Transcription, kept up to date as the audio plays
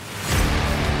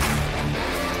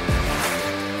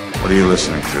What are you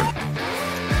listening to?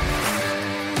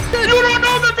 You don't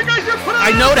know that the guys you're putting. I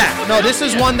know that. No, this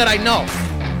is one that I know.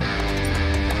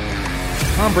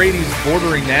 Tom Brady's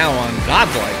bordering now on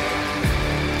godlike.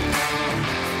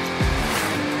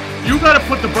 You got to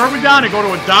put the bourbon down and go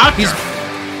to a doctor.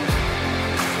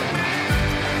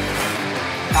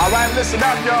 All right, listen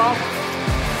up, y'all.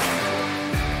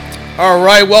 All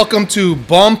right, welcome to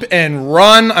Bump and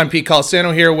Run. I'm Pete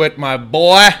Calsano here with my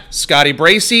boy, Scotty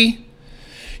Bracey.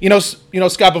 You know,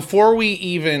 Scott, before we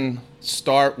even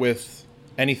start with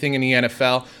anything in the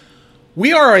NFL,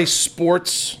 we are a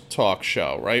sports talk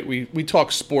show, right? We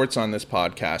talk sports on this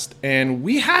podcast, and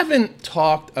we haven't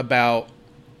talked about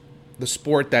the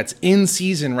sport that's in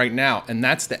season right now, and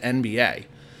that's the NBA.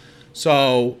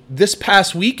 So this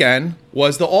past weekend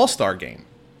was the All-Star game.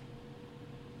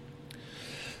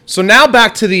 So now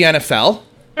back to the NFL.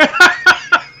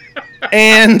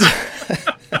 And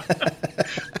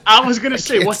I was going to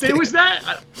say, what day was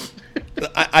that?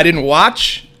 I didn't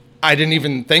watch. I didn't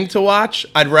even think to watch.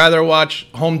 I'd rather watch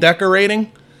home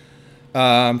decorating.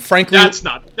 Frankly, that's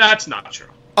not true.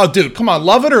 Oh, dude, come on.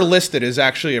 Love It or List It is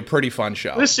actually a pretty fun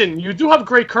show. Listen, you do have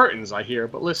great curtains, I hear,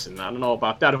 but listen, I don't know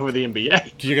about that over the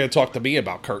NBA. You're going to talk to me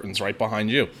about curtains right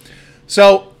behind you.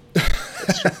 So,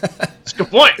 that's a good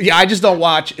point. Yeah, I just don't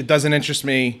watch. It doesn't interest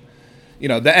me. You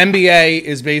know, the NBA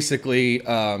is basically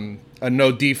a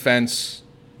no defense,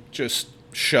 just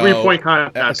show. 3-point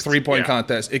contest. A 3-point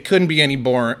contest. It couldn't be any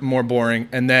more boring.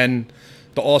 And then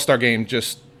the All-Star game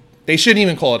just... They shouldn't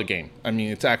even call it a game. I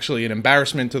mean, it's actually an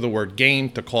embarrassment to the word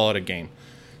game to call it a game.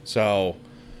 So,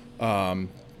 the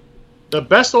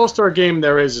best All-Star game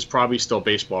there is probably still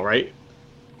baseball, right?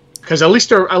 Because at least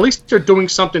they're doing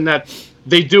something that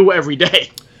they do every day.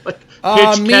 Like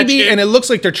maybe, and it looks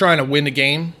like they're trying to win the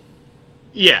game.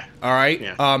 Yeah. All right.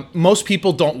 Yeah. Most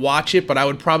people don't watch it, but I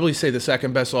would probably say the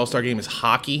second best All-Star game is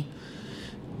hockey.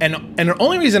 And the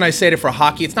only reason I say it for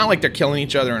hockey, it's not like they're killing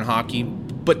each other in hockey,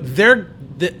 but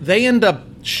they end up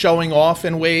showing off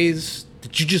in ways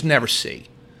that you just never see.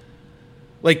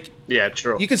 Like, yeah,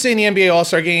 true. You could say in the NBA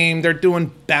All-Star game, they're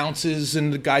doing bounces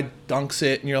and the guy dunks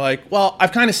it, and you're like, well,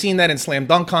 I've kind of seen that in slam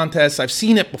dunk contests. I've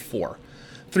seen it before.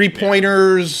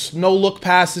 3-pointers, no-look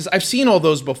passes. I've seen all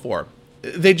those before.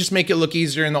 They just make it look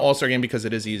easier in the All-Star game because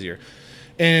it is easier.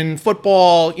 In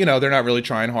football, they're not really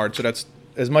trying hard, so that's,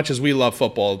 as much as we love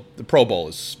football, the Pro Bowl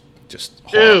is just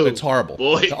horrible. It's horrible.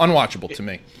 Boy. It's unwatchable to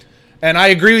me. And I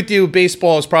agree with you,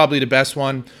 baseball is probably the best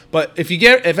one. But if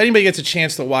anybody gets a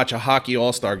chance to watch a hockey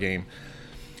All-Star game,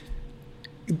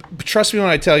 trust me when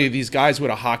I tell you, these guys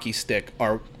with a hockey stick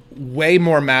are way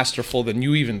more masterful than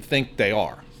you even think they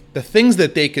are. The things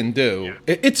that they can do,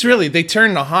 it's really, they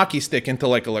turn the hockey stick into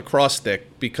like a lacrosse stick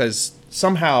because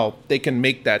somehow they can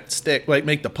make that stick, like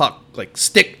make the puck, like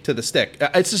stick to the stick.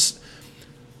 It's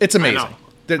amazing.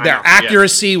 Their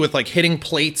accuracy with like hitting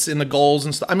plates in the goals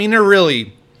and stuff. I mean, they're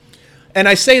really... And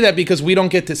I say that because we don't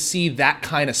get to see that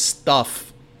kind of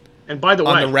stuff. And by the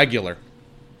way, on the regular,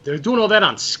 they're doing all that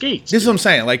on skates. This is what I'm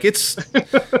saying. Like it's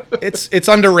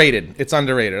underrated. It's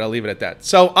underrated. I'll leave it at that.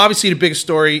 So obviously the big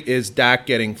story is Dak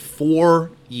getting 4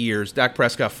 years. Dak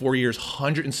Prescott 4 years,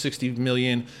 $160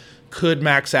 million, could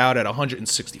max out at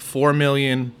 $164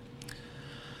 million.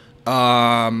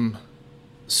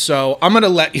 So I'm gonna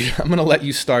let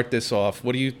you start this off.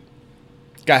 What do you?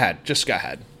 Go ahead. Just go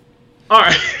ahead. All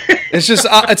right. It's just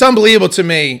it's unbelievable to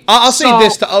me. I'll say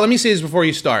this. Let me say this before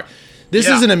you start. This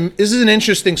is an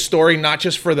interesting story, not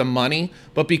just for the money,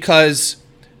 but because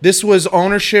this was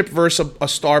ownership versus a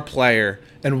star player,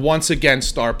 and once again,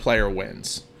 star player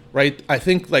wins. Right? I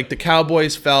think like the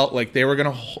Cowboys felt like they were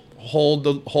gonna hold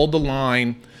the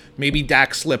line. Maybe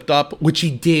Dak slipped up, which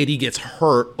he did. He gets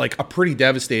hurt, like a pretty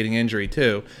devastating injury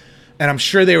too, and I'm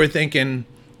sure they were thinking,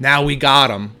 now we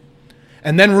got him.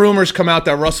 And then rumors come out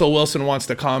that Russell Wilson wants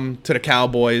to come to the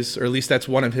Cowboys, or at least that's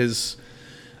one of his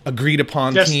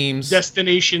agreed-upon teams.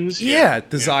 Destinations.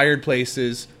 Desired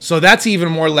places. So that's even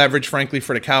more leverage, frankly,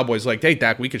 for the Cowboys. Like, hey,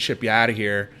 Dak, we could ship you out of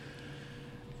here.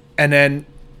 And then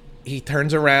he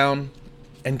turns around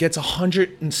and gets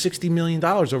 $160 million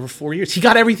over 4 years. He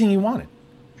got everything he wanted.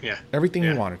 Yeah. Everything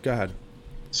he wanted. Go ahead.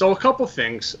 So a couple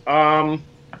things.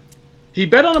 He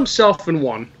bet on himself and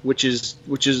won, which is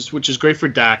great for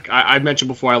Dak. I mentioned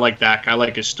before I like Dak. I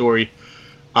like his story.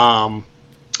 I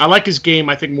like his game,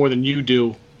 I think, more than you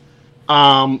do.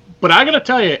 But I gotta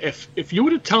tell you, if you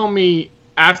were to tell me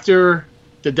after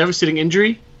the devastating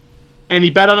injury, and he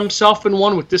bet on himself and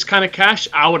won with this kind of cash,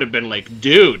 I would have been like,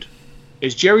 dude,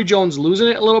 is Jerry Jones losing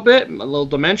it a little bit? A little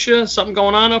dementia, something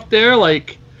going on up there,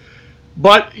 like.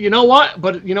 But you know what?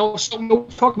 Something we'll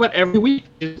talk about every week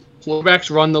is quarterbacks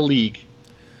run the league.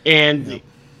 And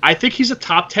I think he's a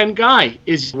top 10 guy.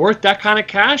 Is he worth that kind of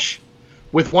cash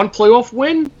with one playoff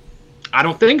win? I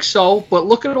don't think so. But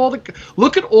look at all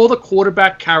the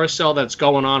quarterback carousel that's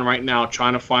going on right now,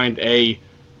 trying to find a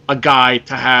guy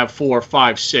to have 4,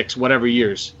 5, 6, whatever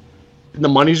years. And the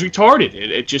money's retarded.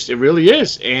 It really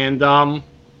is. And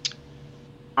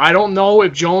I don't know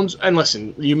if Jones, and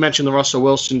listen, you mentioned the Russell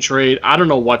Wilson trade. I don't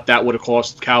know what that would have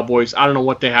cost the Cowboys. I don't know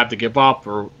what they have to give up,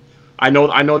 or I know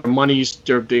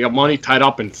they got money tied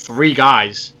up in 3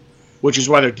 guys, which is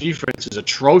why their defense is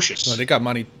atrocious. No, they got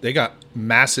money. They got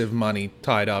massive money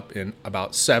tied up in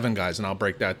about 7 guys, and I'll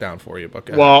break that down for you. But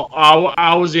well,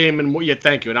 I was aiming more. Yeah,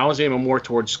 thank you. And I was aiming more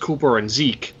towards Cooper and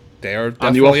Zeke. They are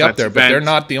definitely up there, but they're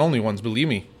not the only ones. Believe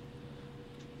me,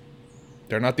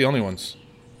 they're not the only ones.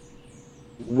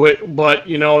 But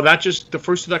that just the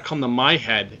first that come to my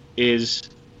head is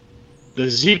the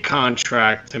Zeke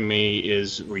contract. To me,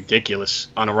 is ridiculous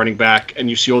on a running back, and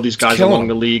you see all these guys along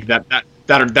the league that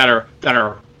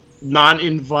are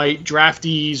non-invite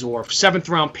draftees or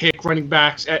 7th-round pick running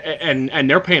backs, and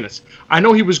they're paying us. I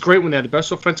know he was great when they had the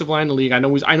best offensive line in the league. I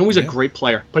know he's a great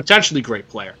player, potentially great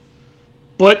player,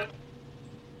 but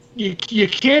you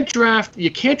can't draft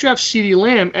CeeDee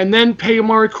Lamb and then pay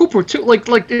Amari Cooper too. Like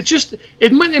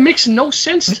it makes no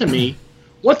sense to me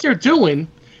what they're doing.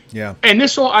 Yeah. And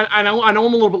this all I know I'm a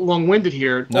little bit long-winded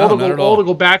here. No, all to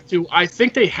go back to, I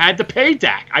think they had to pay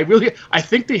Dak. I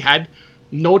think they had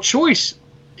no choice.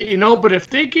 But if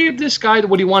they gave this guy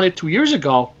what he wanted 2 years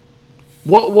ago,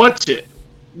 what's it?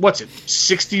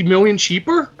 60 million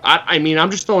cheaper? I mean,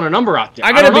 I'm just throwing a number out there.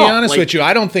 I gotta be honest with you.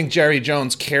 I don't think Jerry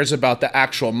Jones cares about the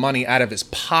actual money out of his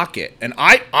pocket, and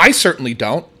I certainly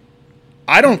don't.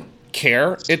 I don't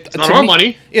care. It's not our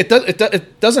money. It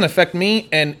doesn't affect me,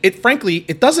 and frankly,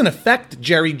 it doesn't affect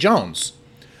Jerry Jones.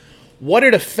 What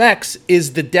it affects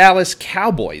is the Dallas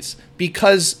Cowboys,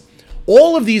 because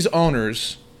all of these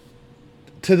owners,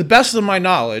 to the best of my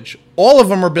knowledge, all of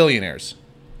them are billionaires.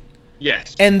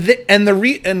 Yes. And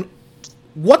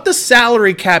what the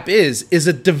salary cap is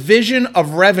a division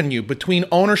of revenue between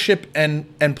ownership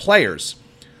and players.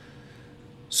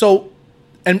 So,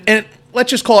 and let's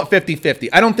just call it 50-50.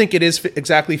 I don't think it is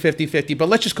exactly 50-50, but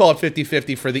let's just call it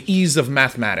 50-50 for the ease of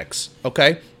mathematics,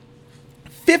 okay?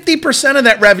 50% of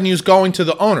that revenue is going to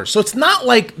the owner. So it's not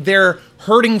like they're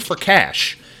hurting for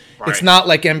cash. Right. It's not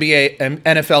like NBA and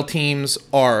NFL teams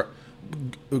are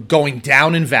going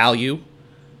down in value.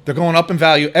 They're going up in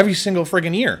value every single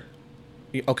friggin' year.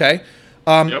 Okay?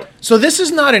 Yep. So this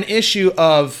is not an issue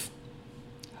of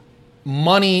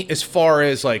money as far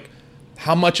as like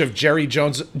how much of Jerry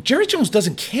Jones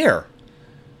doesn't care.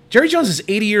 Jerry Jones is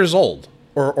 80 years old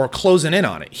or closing in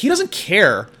on it. He doesn't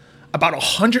care about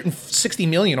 $160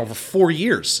 million over 4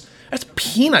 years. That's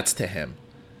peanuts to him.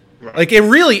 Right. Like, it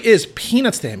really is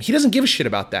peanuts to him. He doesn't give a shit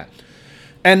about that.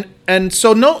 And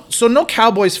so no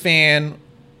Cowboys fan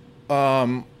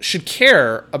should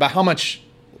care about how much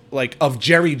like of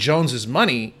Jerry Jones's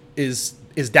money is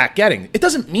Dak getting. It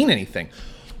doesn't mean anything.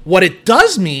 What it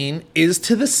does mean is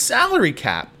to the salary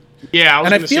cap. Yeah,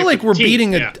 I feel like we're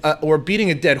beating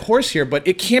a dead horse here, but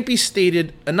it can't be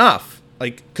stated enough.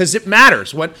 Like, because it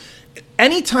matters.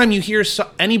 Anytime you hear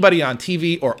anybody on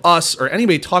TV or us or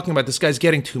anybody talking about this guy's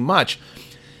getting too much,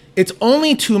 it's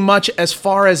only too much as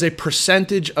far as a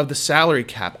percentage of the salary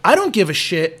cap. I don't give a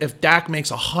shit if Dak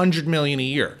makes $100 million a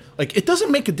year. Like, it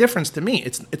doesn't make a difference to me.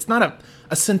 It's not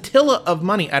a scintilla of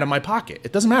money out of my pocket.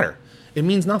 It doesn't matter. It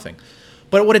means nothing.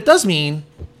 But what it does mean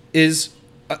is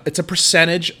it's a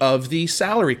percentage of the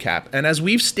salary cap. And as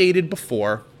we've stated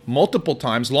before, multiple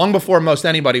times, long before most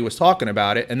anybody was talking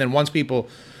about it, and then once people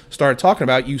started talking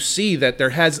about it, you see that there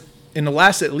has, in the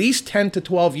last at least 10 to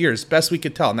 12 years, best we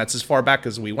could tell, and that's as far back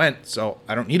as we went, so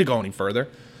I don't need to go any further,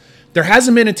 there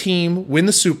hasn't been a team win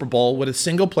the Super Bowl with a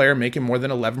single player making more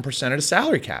than 11% of the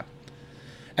salary cap.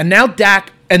 And now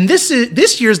Dak, and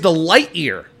this year's the light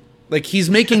year. Like, he's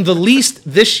making the least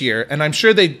this year, and I'm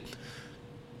sure they,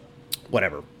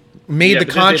 made the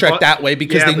contract that way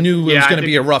because they knew it was going to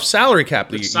be a rough salary cap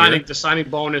the signing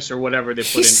bonus or whatever they put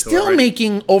into it. He's still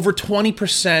making over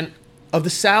 20% of the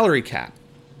salary cap.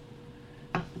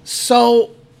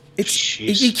 So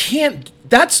you can't.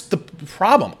 That's the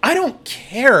problem. I don't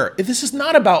care. This is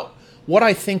not about what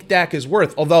I think Dak is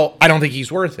worth, although I don't think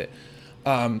he's worth it.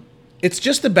 It's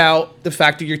just about the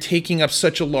fact that you're taking up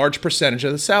such a large percentage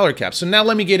of the salary cap. So now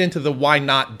let me get into the why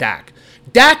not Dak.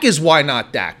 Dak is why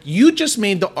not Dak. You just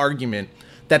made the argument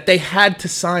that they had to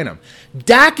sign him.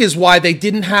 Dak is why they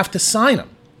didn't have to sign him.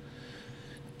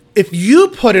 If you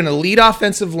put an elite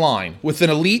offensive line with an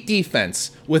elite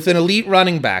defense, with an elite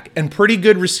running back, and pretty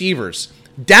good receivers,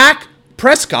 Dak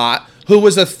Prescott who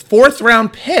was a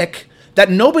 4th-round pick that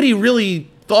nobody really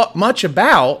thought much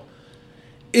about,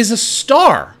 is a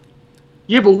star.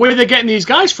 Yeah, but where are they getting these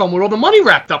guys from with all the money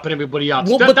wrapped up in everybody else?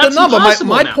 Well, That's impossible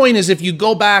my now. point is, if you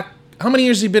go back, how many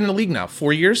years has he been in the league now?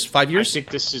 4 years? 5 years? I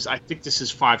think this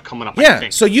is 5 coming up. I Yeah,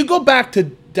 think. so you go back to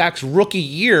Dak's rookie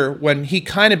year when he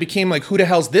kind of became like, who the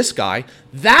hell's this guy?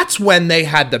 That's when they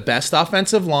had the best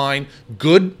offensive line,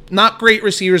 good, not great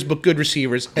receivers, but good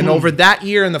receivers. And over that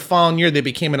year and the following year, they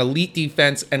became an elite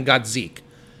defense and got Zeke.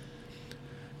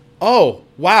 Oh,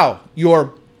 wow,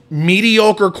 your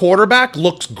mediocre quarterback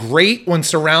looks great when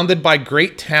surrounded by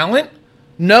great talent?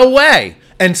 No way.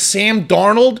 And Sam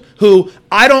Darnold, who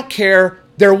I don't care,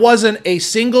 there wasn't a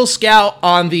single scout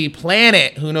on the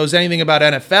planet who knows anything about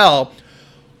NFL.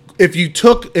 If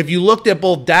you looked at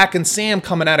both Dak and Sam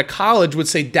coming out of college, would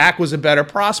say Dak was a better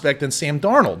prospect than Sam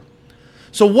Darnold.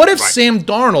 So what if Sam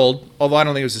Darnold, although I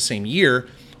don't think it was the same year,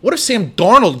 what if Sam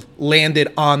Darnold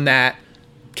landed on that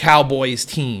Cowboys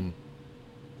team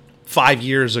 5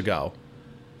 years ago?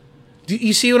 Do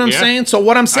you see what I'm saying? So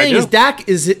what I'm saying is Dak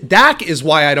is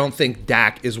why I don't think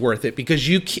Dak is worth it, because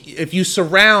if you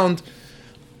surround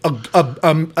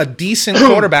a decent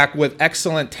quarterback with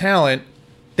excellent talent,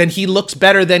 then he looks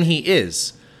better than he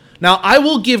is. Now, I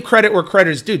will give credit where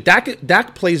credit is due.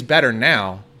 Dak plays better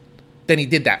now than he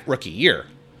did that rookie year.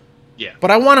 Yeah.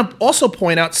 But I want to also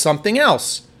point out something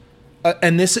else.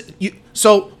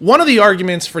 So one of the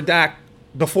arguments for Dak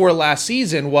before last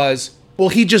season was, well,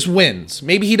 he just wins.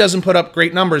 Maybe he doesn't put up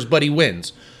great numbers, but he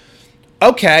wins.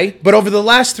 Okay, but over the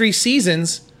last 3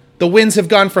 seasons, the wins have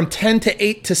gone from 10 to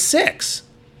 8 to 6.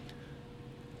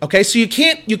 Okay, so you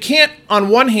can't on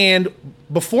one hand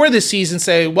before this season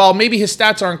say, well, maybe his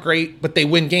stats aren't great, but they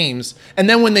win games. And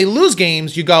then when they lose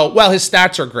games, you go, well, his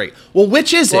stats are great. Well,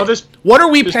 which is it? What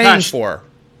are we paying for?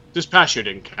 This past year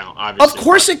didn't count, obviously. Of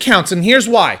course it counts, and here's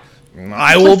why. He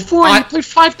played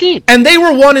 5 games. And they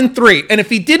were 1-3. And if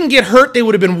he didn't get hurt, they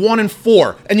would have been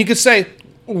 1-4. And you could say,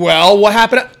 well, what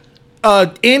happened?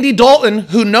 Andy Dalton,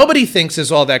 who nobody thinks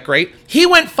is all that great, he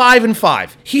went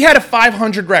 5-5. He had a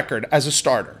 500 record as a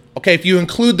starter. Okay, if you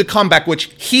include the comeback,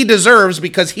 which he deserves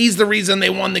because he's the reason they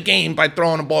won the game by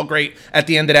throwing a ball great at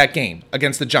the end of that game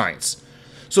against the Giants.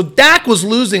 So Dak was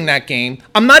losing that game.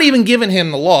 I'm not even giving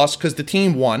him the loss because the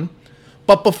team won.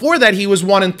 But before that, he was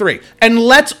 1-3. And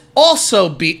let's also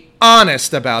be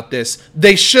honest about this.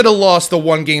 They should have lost the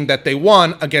one game that they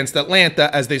won against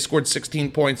Atlanta, as they scored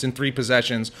 16 points in 3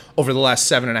 possessions over the last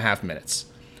 7.5 minutes.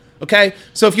 Okay,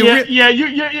 so if you but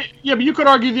you could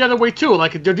argue the other way too.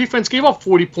 Like their defense gave up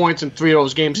 40 points in 3 of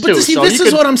those games too. See, this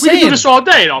is what I'm saying. We can do this all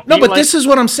day. This is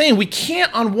what I'm saying. We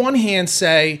can't, on one hand,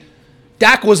 say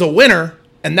Dak was a winner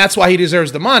and that's why he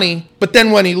deserves the money. But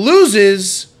then when he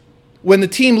loses, when the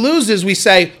team loses, we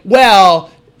say, well,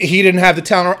 he didn't have the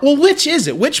talent. Well, which is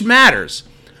it? Which matters?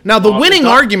 Now, the winning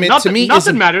argument to me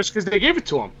nothing matters because they gave it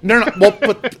to him. No. Well,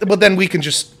 but then we can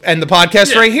just end the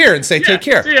podcast right here and say, take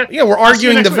care. Yeah, we're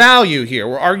arguing the value here.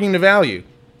 We're arguing the value.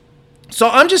 So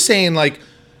I'm just saying, like,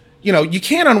 you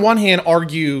can't on one hand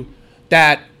argue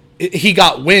that he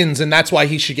got wins and that's why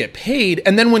he should get paid,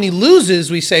 and then when he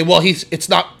loses, we say, well, it's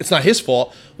not his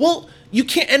fault. Well, you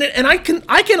can't, and I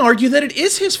can argue that it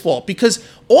is his fault because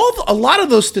a lot of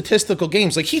those statistical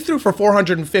games, like he threw for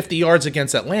 450 yards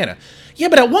against Atlanta. Yeah,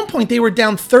 but at one point they were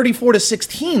down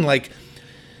 34-16. Like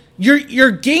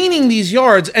you're gaining these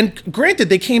yards, and granted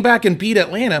they came back and beat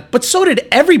Atlanta, but so did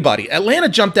everybody. Atlanta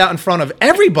jumped out in front of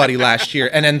everybody last year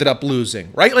and ended up losing,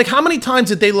 right? Like how many times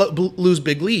did they lose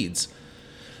big leads?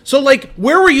 So like,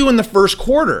 where were you in the first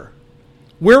quarter?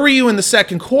 Where were you in the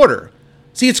second quarter?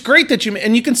 See, it's great that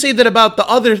and you can say that about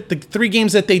the 3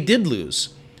 games that they did lose.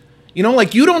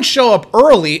 Like you don't show up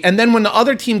early, and then when the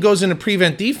other team goes into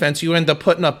prevent defense, you end up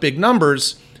putting up big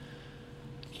numbers.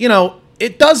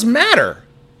 It does matter.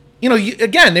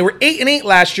 Again, they were 8-8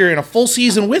 last year in a full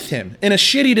season with him in a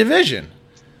shitty division.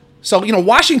 So,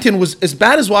 Washington was as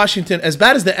bad as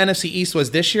the NFC East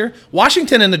was this year.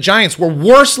 Washington and the Giants were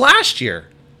worse last year,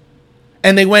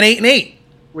 and they went 8-8.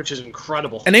 Which is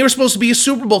incredible. And they were supposed to be a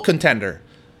Super Bowl contender,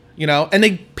 and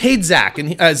they paid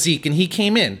Zeke, and he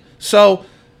came in. So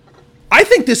I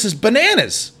think this is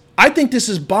bananas. I think this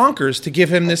is bonkers to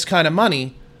give him this kind of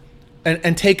money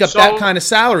and take up that kind of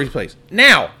salary place.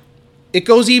 Now, it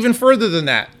goes even further than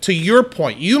that. To your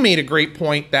point, you made a great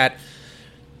point that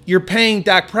you're paying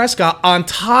Dak Prescott on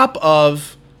top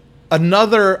of a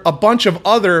bunch of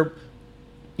other,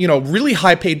 really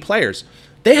high-paid players.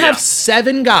 They have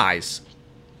 7 guys.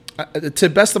 To the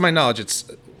best of my knowledge, it's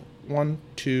 1,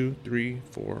 2, 3,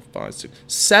 4, 5, 6,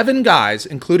 7 guys,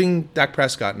 including Dak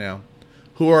Prescott now,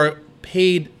 who are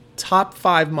paid top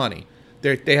 5 money.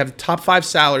 They have top 5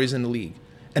 salaries in the league,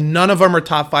 and none of them are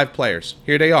top 5 players.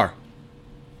 Here they are.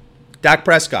 Dak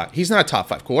Prescott. He's not a top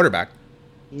 5 quarterback.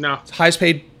 No. Highest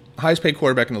paid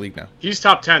quarterback in the league now. He's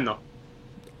top 10 though.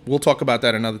 We'll talk about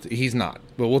that another. He's not,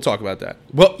 but we'll talk about that.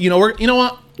 Well, you know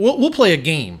what? We'll play a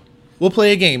game. We'll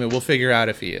play a game and we'll figure out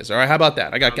if he is. All right, how about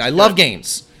that? I love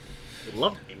games. I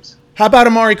love games. How about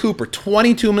Amari Cooper?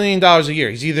 $22 million a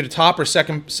year. He's either the top or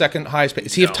second highest paid.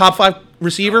 Is he a top 5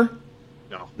 receiver?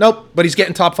 No. Nope, but he's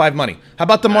getting top 5 money. How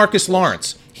about DeMarcus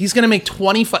Lawrence? He's going to make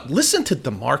 25. Listen to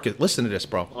DeMarcus. Listen to this,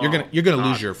 bro. You're gonna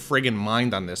lose your friggin'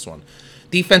 mind on this one.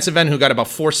 Defensive end who got about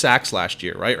 4 sacks last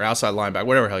year, right? Or outside linebacker,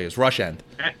 whatever the hell he is, rush end.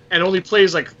 And only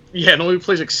plays like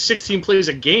 16 plays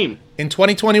a game. In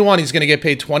 2021, he's going to get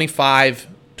paid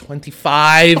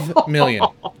 $25 million.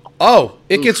 Oh,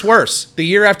 it gets worse. The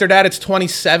year after that, it's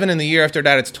 27, and the year after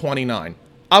that, it's 29.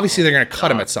 Obviously, they're going to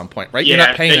cut him at some point, right? You're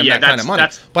not paying him that kind of money.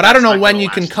 But I don't know when you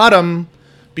can cut him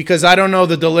because I don't know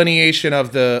the delineation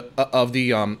of the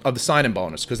signing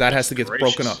bonus because that has to get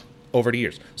broken up over the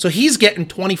years. So he's getting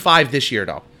 25 this year,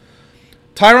 though.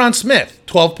 Tyron Smith,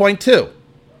 12.2.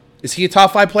 Is he a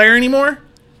top 5 player anymore?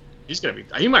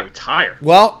 He might retire.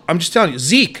 Well, I'm just telling you.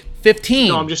 Zeke, 15.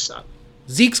 No, I'm just.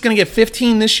 Zeke's going to get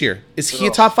 15 this year. Is he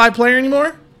a top 5 player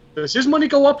anymore? Does his money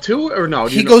go up too, or no?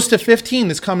 He goes to 15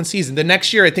 this coming season. The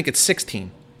next year, I think it's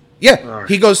 16. Yeah, right.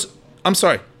 He goes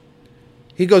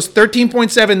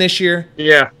 13.7 this year.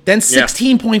 Yeah. Then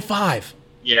 16.5.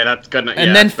 Yeah, that's good.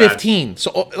 And then 15. Bad.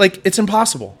 So, like, it's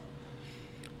impossible.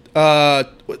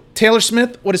 Taylor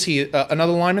Smith, what is he?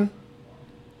 Another lineman?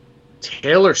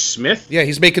 Taylor Smith? Yeah,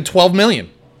 he's making $12 million.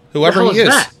 Whoever he is.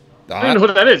 That? I don't know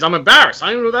who that is. I'm embarrassed.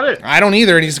 I don't even know who that is. I don't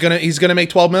either, and he's gonna make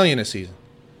 $12 million this season.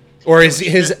 Or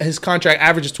his contract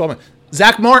average is $12 million.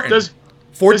 Zach Martin,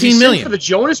 $14 million. For the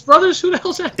Jonas Brothers? Who the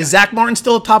hell's that? Is Zach Martin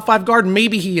still a top 5 guard?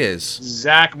 Maybe he is.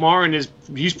 Zach Martin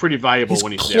he's pretty valuable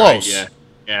when he's close. There.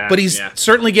 Yeah, but he's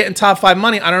certainly getting top 5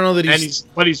 money. I don't know that he's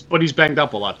he's banged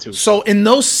up a lot too. So in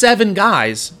those 7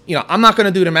 guys, I'm not going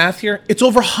to do the math here. It's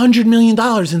over $100 million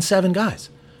in 7 guys.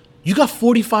 You got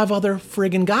 45 other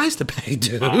friggin' guys to pay,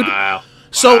 dude. Wow.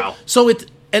 So it's,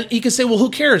 and you can say, well,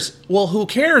 who cares? Well, who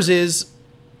cares is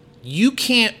you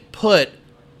can't put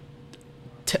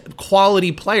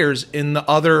quality players in the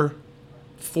other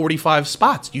 45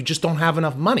 spots. You just don't have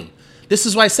enough money. This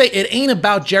is why I say it ain't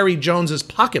about Jerry Jones's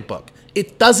pocketbook.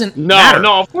 It doesn't matter.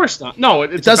 No, of course not. No,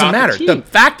 it doesn't matter. The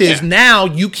fact is now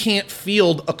you can't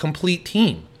field a complete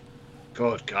team.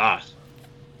 Good God.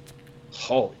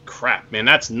 Holy crap, man.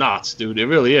 That's nuts, dude. It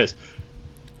really is.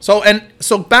 So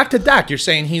back to Dak. You're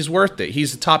saying he's worth it.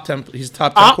 He's a top 10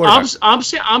 quarterback. I'm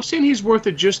saying he's worth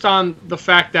it just on the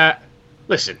fact that,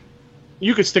 listen,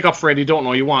 you could stick up for Andy Dalton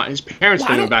all you want. His parents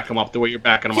didn't back him up the way you're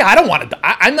backing him up. Yeah, I don't want to.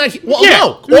 I'm not.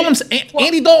 Well, no.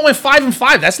 Andy Dalton went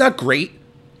 5-5. That's not great.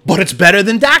 But it's better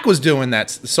than Dak was doing that.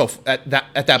 So at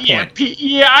that point,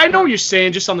 yeah, I know what you're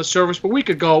saying just on the surface, but we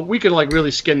could like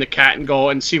really skin the cat and go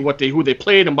and see who they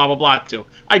played and blah blah blah too.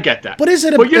 I get that. But is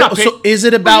it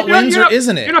about wins or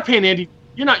isn't it? You're not paying Andy.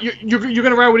 You're going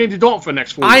to ride with Andy Dalton for the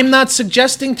next 4 years. I'm not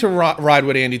suggesting to ride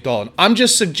with Andy Dalton. I'm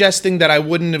just suggesting that I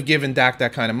wouldn't have given Dak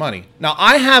that kind of money. Now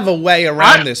I have a way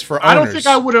around this for owners. I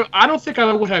don't think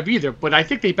I would have either. But I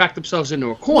think they backed themselves into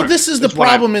a corner. Well, this is the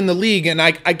problem in the league, and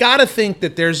I gotta think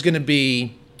that there's going to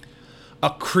be a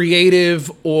creative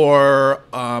or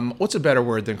what's a better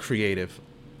word than creative?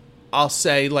 I'll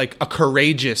say like a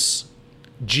courageous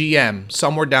GM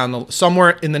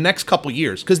somewhere in the next couple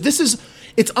years, because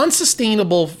it's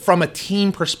unsustainable from a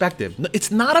team perspective.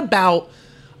 It's not about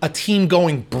a team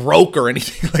going broke or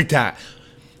anything like that.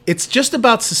 It's just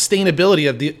about sustainability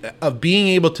of being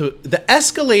able to. The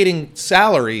escalating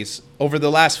salaries over the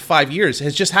last 5 years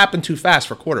has just happened too fast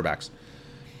for quarterbacks.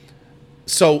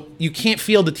 So you can't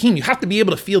field the team. You have to be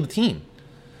able to field the team.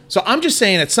 So I'm just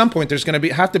saying at some point there's going to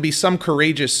have to be some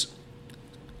courageous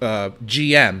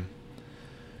GM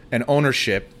and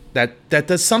ownership that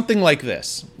does something like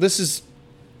this. This is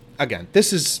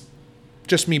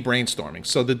just me brainstorming.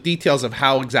 So the details of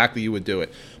how exactly you would do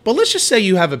it. But let's just say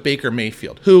you have a Baker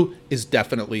Mayfield who is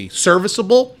definitely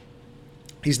serviceable.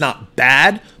 He's not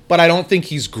bad, but I don't think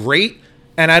he's great.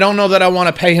 And I don't know that I want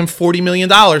to pay him $40 million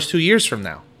 2 years from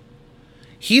now.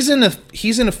 He's in a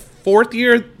 4th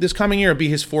year this coming year. It'll be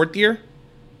his 4th year.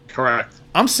 Correct.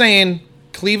 I'm saying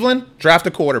Cleveland, draft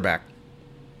a quarterback.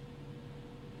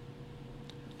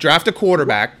 Draft a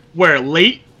quarterback. Where,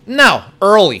 late? No,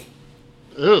 early.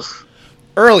 Ugh.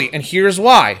 Early, and here's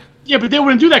why. Yeah, but they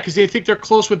wouldn't do that because they think they're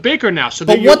close with Baker now. So,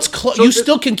 but what's close? You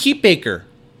still can keep Baker.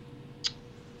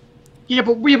 Yeah,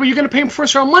 but you're going to pay him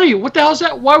first round money. What the hell is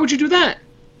that? Why would you do that?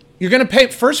 You're going to pay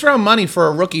first round money for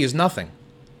a rookie is nothing.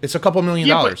 It's a couple $1 million.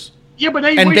 But now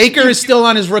and Baker is still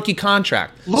on his rookie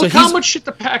contract. Look how much shit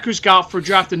the Packers got for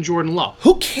drafting Jordan Love.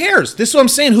 Who cares? This is what I'm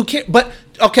saying. Who cares? But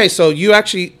okay, so you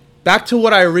actually back to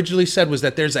what I originally said was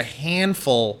that there's a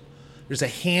handful of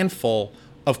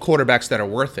quarterbacks that are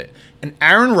worth it. And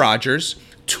Aaron Rodgers,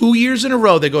 2 years in a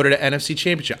row, they go to the NFC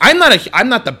Championship. I'm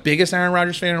not the biggest Aaron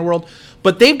Rodgers fan in the world,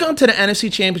 but they've gone to the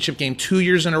NFC Championship game 2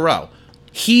 years in a row.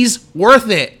 He's worth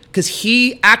it because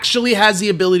he actually has the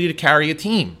ability to carry a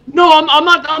team. No, I'm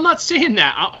not saying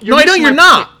that. I know you're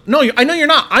not. I know you're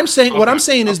not. I'm saying what I'm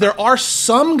saying is there are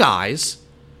some guys,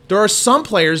 there are some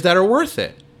players that are worth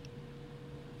it.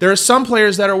 There are some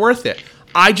players that are worth it.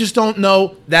 I just don't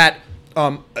know that.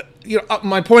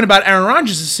 My point about Aaron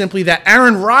Rodgers is simply that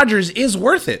Aaron Rodgers is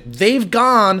worth it. They've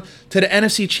gone to the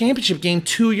NFC Championship game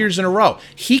 2 years in a row.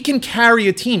 He can carry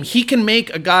a team. He can make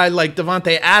a guy like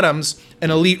Devontae Adams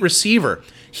an elite receiver.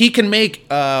 He can make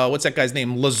what's that guy's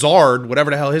name? Lazard,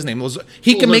 whatever the hell his name was.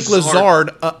 He can make Lazard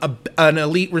an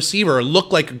elite receiver, or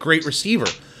look like a great receiver.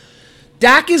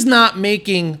 Dak is not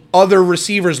making other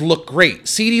receivers look great.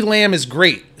 CeeDee Lamb is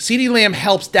great. CeeDee Lamb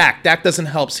helps Dak. Dak doesn't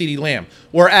help CeeDee Lamb.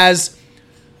 Whereas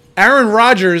Aaron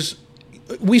Rodgers,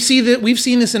 we've seen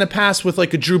this in the past with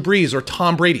like a Drew Brees or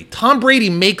Tom Brady. Tom Brady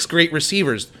makes great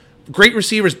receivers. Great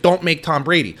receivers don't make Tom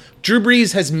Brady. Drew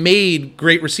Brees has made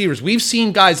great receivers. We've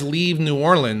seen guys leave New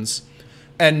Orleans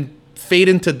and fade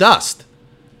into dust.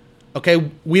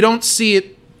 Okay? We don't see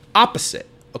it opposite.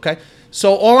 Okay?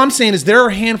 So all I'm saying is there are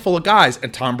a handful of guys,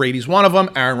 and Tom Brady's one of them,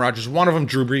 Aaron Rodgers is one of them,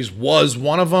 Drew Brees was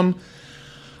one of them.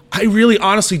 I really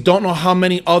honestly don't know how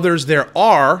many others there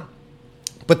are,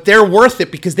 but they're worth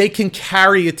it because they can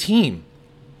carry a team.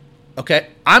 Okay,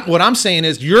 what I'm saying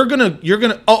is you're gonna.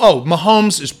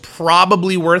 Mahomes is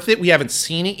probably worth it. We haven't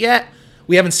seen it yet.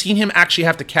 We haven't seen him actually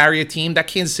have to carry a team. That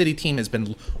Kansas City team has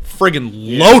been friggin'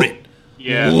 loaded.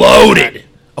 Yeah. Loaded.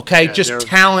 Okay, Yeah, just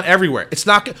talent everywhere. It's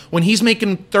not when he's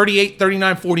making 38,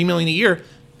 39, 40 million a year.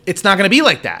 It's not going to be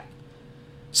like that.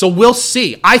 So we'll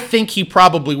see. I think he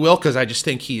probably will because I just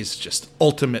think he's just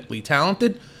ultimately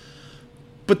talented.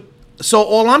 But so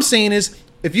all I'm saying is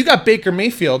if you got Baker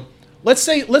Mayfield. Let's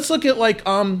look at like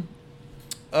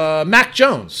Mac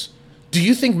Jones. Do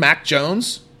you think Mac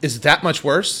Jones is that much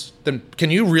worse than? Can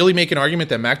you really make an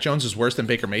argument that Mac Jones is worse than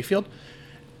Baker Mayfield?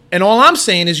 And all I'm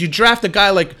saying is you draft a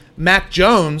guy like Mac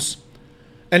Jones,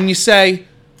 and you say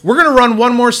we're going to run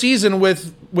one more season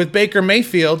with Baker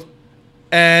Mayfield,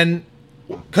 and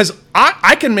because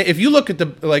I can if you look at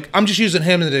I'm just using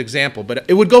him as an example, but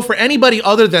it would go for anybody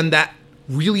other than that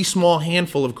really small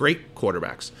handful of great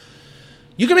quarterbacks.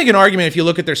 You can make an argument if you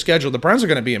look at their schedule. The Browns are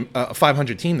going to be a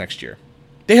 500 team next year.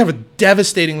 They have a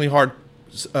devastatingly hard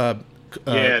schedule. The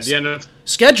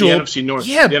NFC North.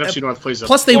 Yeah, the NFC North plays.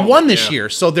 Plus, they won this year,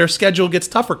 so their schedule gets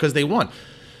tougher because they won.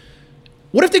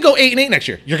 What if they go 8-8 next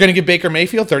year? You're going to give Baker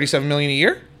Mayfield $37 million a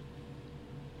year.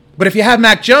 But if you have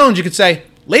Mac Jones, you could say,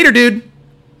 "Later, dude.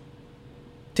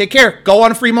 Take care. Go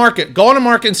on a free market. Go on a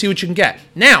market and see what you can get."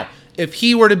 Now, if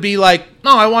he were to be like,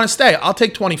 "No, I want to stay. I'll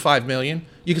take $25 million."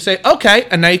 You can say, okay,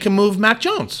 and now you can move Mac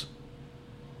Jones.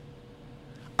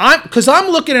 Because I'm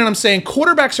looking and I'm saying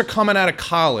quarterbacks are coming out of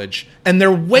college and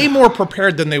they're way more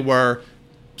prepared than they were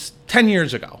 10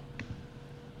 years ago.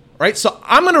 Right? So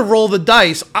I'm going to roll the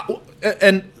dice.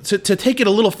 And to take it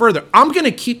a little further, I'm going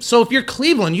to keep. So if you're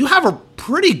Cleveland, you have a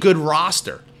pretty good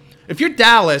roster. If you're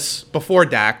Dallas before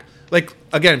Dak, like,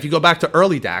 again, if you go back to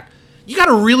early Dak, you got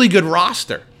a really good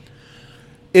roster.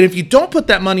 And if you don't put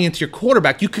that money into your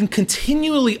quarterback, you can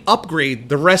continually upgrade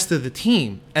the rest of the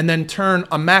team and then turn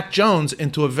a Mac Jones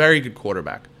into a very good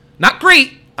quarterback. Not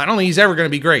great. I don't think he's ever going to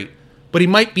be great. But he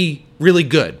might be really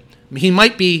good. He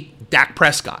might be Dak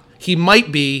Prescott. He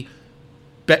might be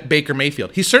Baker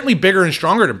Mayfield. He's certainly bigger and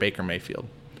stronger than Baker Mayfield.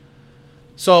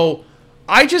 So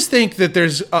I just think that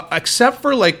there's, except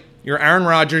for like your Aaron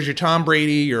Rodgers, your Tom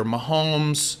Brady, your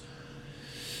Mahomes.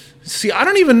 See, I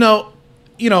don't even know,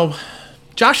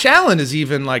 Josh Allen is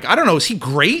even like, I don't know, is he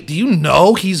great? Do you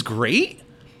know he's great?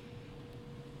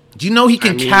 Do you know he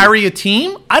can carry a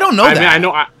team? I don't know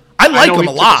that. I like him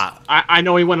a lot. I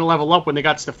know he went a level up when they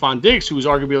got Stephon Diggs, who was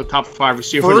arguably a top 5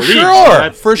 receiver in the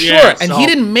league. For sure. And he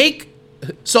didn't make.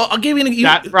 So I'll give you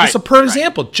just a per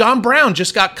example. John Brown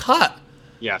just got cut.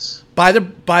 Yes. By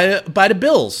the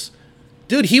Bills.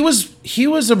 Dude, he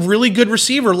was a really good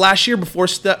receiver last year before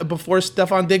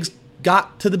Stephon Diggs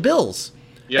got to the Bills.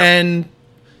 Yeah.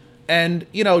 And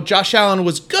Josh Allen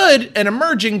was good and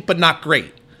emerging, but not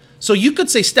great. So you could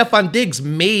say Stephon Diggs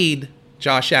made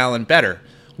Josh Allen better.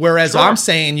 Whereas I'm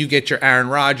saying you get your Aaron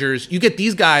Rodgers, you get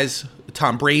these guys,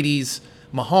 Tom Brady's,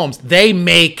 Mahomes, they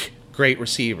make great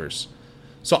receivers.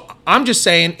 So I'm just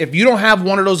saying, if you don't have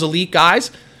one of those elite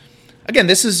guys, again,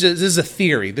 this is a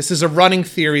theory. This is a running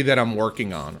theory that I'm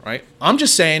working on, right? I'm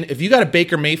just saying, if you got a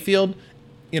Baker Mayfield,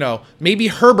 maybe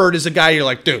Herbert is a guy you're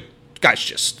like, dude, guy's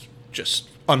just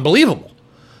unbelievable.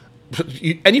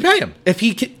 And you pay him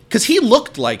because he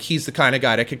looked like he's the kind of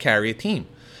guy that could carry a team.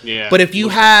 Yeah. But if you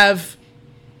have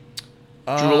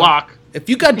Drew Lock, if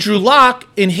you got Drew Lock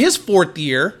in his 4th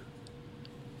year,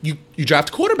 you draft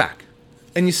a quarterback,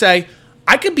 and you say,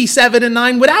 I could be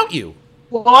 7-9 without you.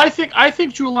 well, I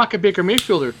think Drew Lock and Baker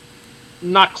Mayfield are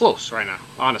not close right now,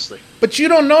 honestly. But you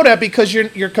don't know that because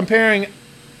you're comparing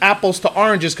apples to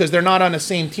oranges because they're not on the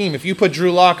same team. If you put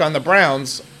Drew Lock on the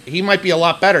Browns, he might be a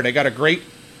lot better. They got a great,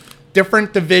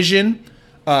 different division,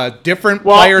 different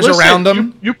players around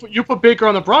them. You put Baker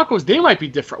on the Broncos, they might be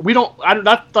different. We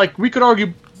could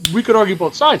argue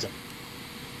both sides of it.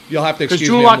 You'll have to excuse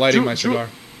me. I'm lighting my cigar.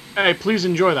 Hey, please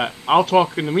enjoy that. I'll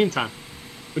talk in the meantime.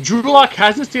 But Drew Lock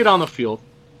hasn't stayed on the field.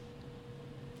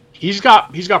 He's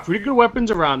got pretty good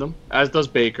weapons around him, as does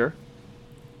Baker.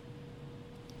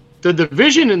 The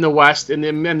division in the West and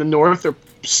the North are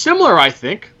similar, I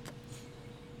think.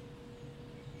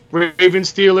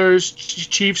 Ravens, Steelers,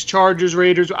 Chiefs, Chargers,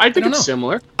 Raiders. I think it's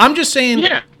similar. I'm just saying.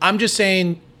 Yeah. I'm just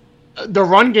saying. The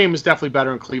run game is definitely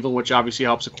better in Cleveland, which obviously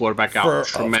helps the quarterback out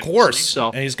tremendously. Of course.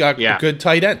 So, and he's got a good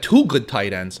tight end, 2 good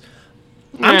tight ends.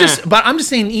 I'm just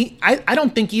saying. I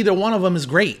don't think either one of them is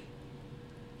great.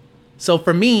 So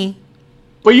for me.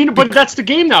 But that's the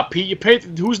game now, Pete. You pay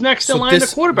who's next in line, the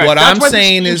quarterback. What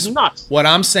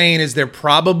I'm saying is there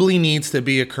probably needs to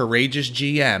be a courageous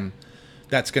GM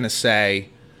that's going to say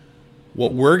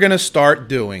what we're going to start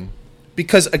doing,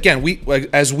 because again,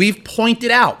 as we've pointed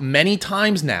out many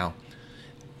times now,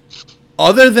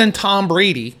 other than Tom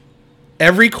Brady,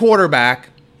 every quarterback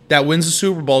that wins the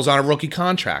Super Bowl is on a rookie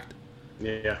contract.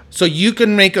 Yeah. So you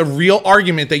can make a real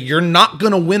argument that you're not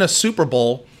going to win a Super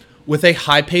Bowl with a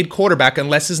high-paid quarterback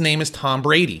unless his name is Tom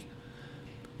Brady.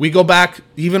 We go back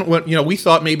even when we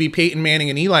thought maybe Peyton Manning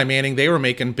and Eli Manning, they were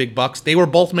making big bucks. They were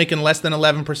both making less than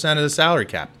 11% of the salary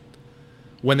cap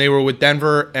when they were with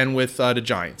Denver and with the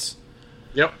Giants.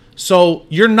 Yep. So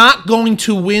you're not going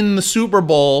to win the Super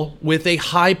Bowl with a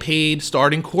high-paid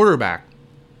starting quarterback.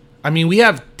 I mean, we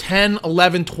have 10,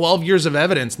 11, 12 years of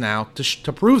evidence now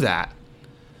to prove that.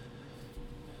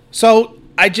 So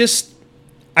I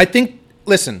think,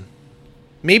 listen,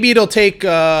 maybe it'll take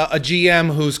a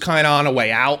GM who's kind of on a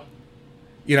way out,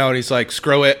 and he's like,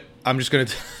 screw it. I'm just going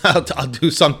to, I'll do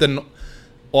something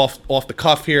off the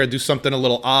cuff here. I'll do something a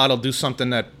little odd. I'll do something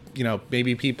that,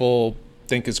 maybe people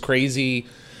think is crazy.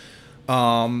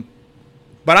 But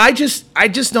I just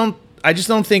don't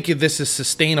think this is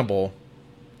sustainable.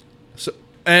 So,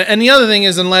 and the other thing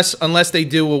is, unless they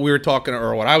do what we were talking,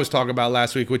 or what I was talking about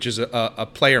last week, which is a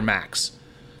player max,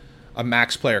 a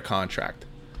max player contract.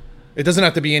 It doesn't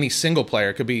have to be any single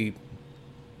player.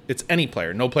 It's any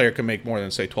player. No player can make more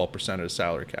than, say, 12% of the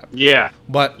salary cap. Yeah.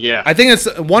 But I think it's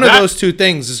one of those two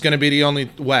things is going to be the only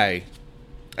way.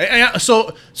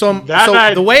 So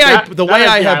the way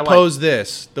I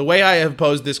have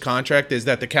posed this contract is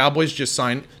that the Cowboys just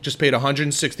paid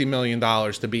 $160 million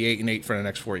to be 8-8 for the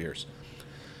next 4 years.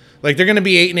 Like, they're going to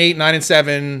be 8-8,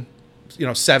 9-7,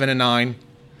 7-9.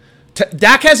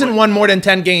 Dak hasn't won more than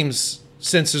 10 games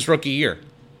since his rookie year.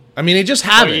 I mean, they just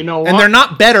haven't, and they're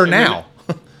not better now.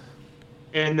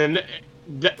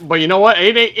 But you know what?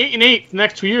 8-8 the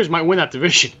next 2 years might win that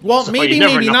division. Well, so maybe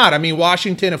not. I mean,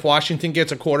 if Washington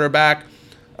gets a quarterback,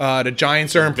 the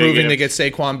Giants are improving. They get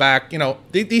Saquon back.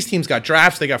 These teams got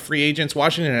drafts. They got free agents.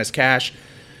 Washington has cash.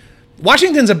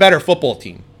 Washington's a better football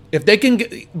team if they can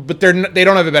but they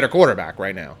don't have a better quarterback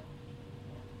right now.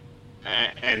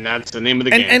 And that's the name of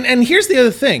the game. And here's the other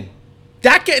thing.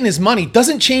 Dak getting his money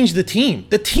doesn't change the team.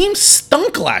 The team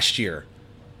stunk last year.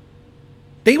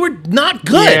 They were not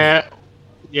good.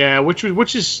 Yeah, which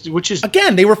is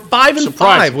again, they were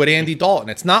 5-5 with Andy Dalton.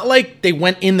 It's not like they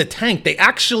went in the tank. They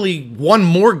actually won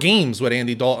more games with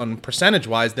Andy Dalton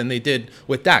percentage-wise than they did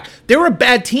with Dak. They were a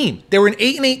bad team. They were an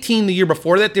 8-8 team the year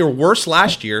before that. They were worse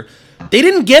last year. They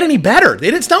didn't get any better.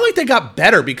 It's not like they got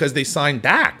better because they signed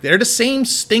Dak. They're the same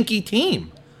stinky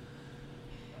team.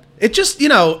 It just,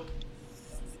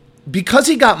 because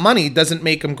he got money doesn't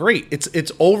make him great.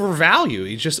 It's overvalued.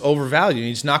 He's just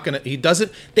overvalued.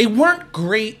 They weren't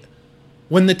great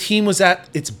when the team was at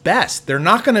its best. They're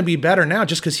not going to be better now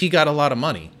just because he got a lot of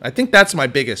money. I think that's my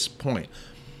biggest point.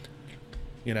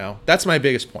 That's my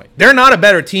biggest point. They're not a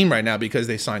better team right now because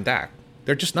they signed Dak.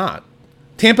 They're just not.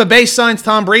 Tampa Bay signs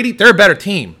Tom Brady. They're a better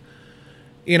team.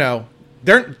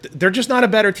 They're just not a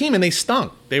better team, and they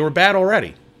stunk. They were bad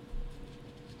already.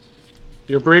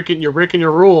 You're breaking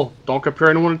your rule. Don't compare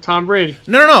anyone to Tom Brady.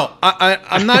 No.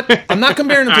 I'm not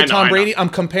comparing him to I know, Tom I know. Brady. I'm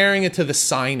comparing it to the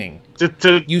signing.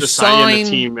 To You sign sign, the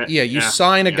team. you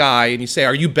sign a guy and you say,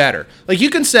 "Are you better?" Like you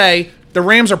can say the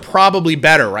Rams are probably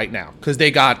better right now because they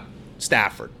got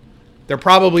Stafford. They're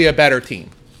probably a better team.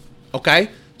 Okay,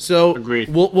 so Agreed.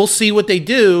 we'll see what they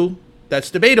do.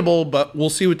 That's debatable, but we'll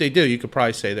see what they do. You could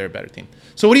probably say they're a better team.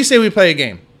 So what do you say we play a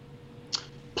game?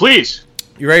 Please.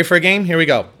 You ready for a game? Here we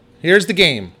go. Here's the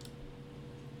game.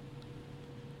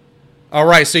 All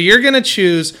right, so you're going to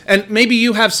choose, and maybe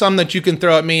you have some that you can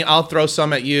throw at me. I'll throw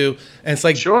some at you. And it's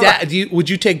like, Sure. would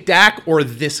you take Dak or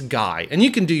this guy? And you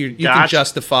can can Gotcha.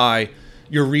 justify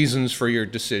your reasons for your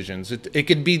decisions. It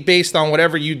could be based on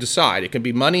whatever you decide. It could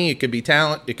be money, it could be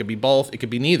talent, it could be both, it could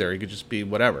be neither. It could just be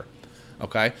whatever.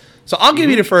 Okay? So I'll give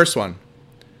you the first one.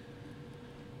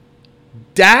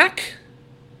 Dak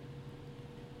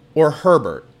or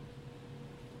Herbert?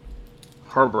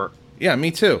 Herbert. Yeah,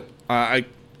 me too. I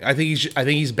think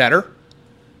he's better.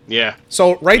 Yeah.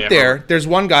 So right Yeah, there, Herbert. there's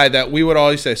one guy that we would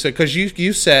always say. So because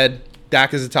you said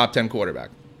Dak is a top 10 quarterback.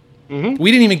 Mm-hmm.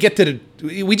 We didn't even get to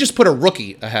we just put a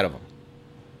rookie ahead of him.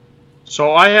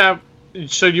 So I have.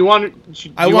 So you want?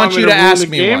 I want you to ask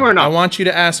me game one. or not? I want you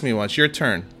to ask me once. Your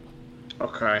turn.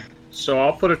 Okay. So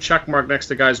I'll put a check mark next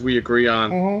to guys we agree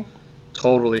on. Mm-hmm.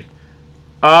 Totally.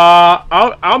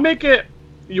 I'll make it.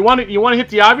 You want to hit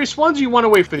the obvious ones, or you want to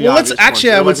wait for the Well, obvious ones?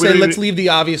 I would say we let's don't leave the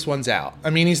obvious ones out. I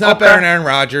mean, he's not Okay. better than Aaron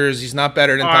Rodgers. He's not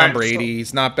better than All Tom right, Brady. so-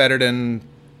 He's not better than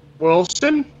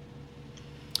Wilson,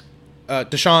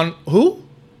 Deshaun. Who?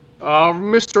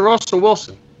 Mr. Russell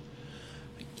Wilson.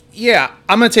 Yeah,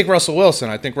 I'm gonna take Russell Wilson.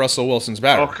 I think Russell Wilson's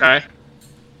better. Okay.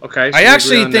 Okay. so I we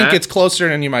actually agree on think that. it's closer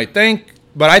than you might think,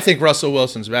 but I think Russell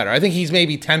Wilson's better. I think he's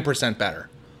maybe 10% better.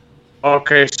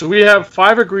 Okay, so we have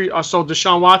 5 agree. So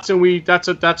Deshaun Watson, that's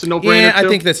a no-brainer. Yeah, I too?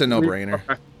 think that's a no-brainer.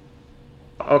 Okay.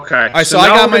 Okay. All right, so I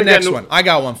now got we're my gonna next get one. I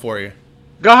got one for you.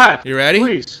 Go ahead. You ready?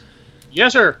 Please.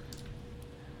 Yes, sir.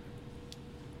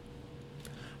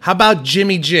 How about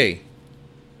Jimmy G?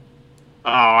 Oh,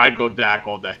 I'd go Dak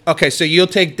all day. Okay, so you'll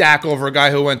take Dak over a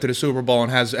guy who went to the Super Bowl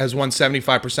and has won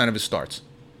 75% of his starts.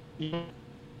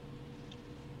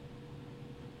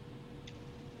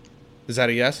 Is that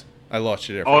a yes? I lost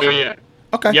you there. Oh yeah.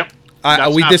 Okay. Yep.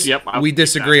 That's we not- yep, I'll we take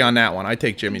disagree that. on that one. I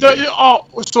take Jimmy G.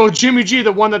 So Jimmy G,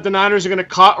 the one that the Niners are going to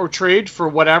cut or trade for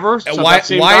whatever. So why that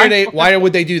same why guy? why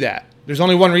would they do that? There's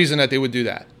only one reason that they would do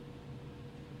that.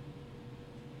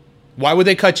 Why would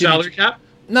they cut Jimmy Salary G? cap?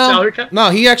 No, Salary cap? no,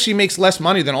 he actually makes less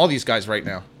money than all these guys right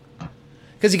now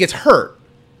because he gets hurt.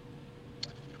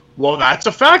 Well, that's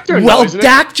a factor. Well, now, isn't it?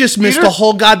 Dak just missed Peter? the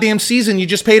whole goddamn season. You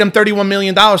just paid him $31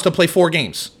 million to play 4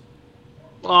 games.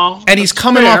 Well, And he's that's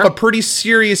coming fair. off a pretty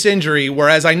serious injury,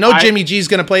 whereas I know Jimmy G's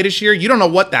going to play this year. You don't know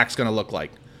what Dak's going to look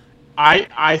like.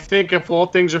 I think if all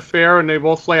things are fair and they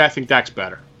both play, I think Dak's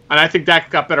better. And I think Dak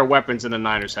got better weapons than the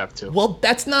Niners have too. Well,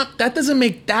 that doesn't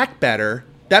make Dak better.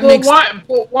 That Well, makes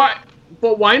why?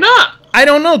 But why not? I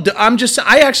don't know.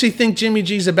 I actually think Jimmy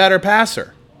G's a better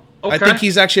passer. I Okay. think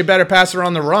he's actually a better passer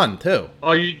on the run too.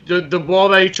 Oh, the ball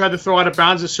that he tried to throw out of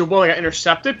bounds in the Super Bowl, got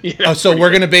intercepted. Yeah, Oh, so we're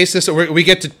gonna base this. We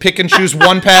get to pick and choose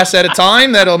one pass at a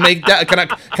time. That'll make Dak.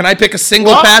 Can I pick a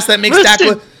single Well, pass that makes Dak?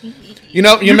 listen. You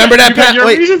remember that you got pass? your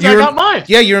reasons, I got mine.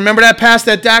 Yeah, you remember that pass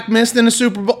that Dak missed in the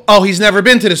Super Bowl? Oh, he's never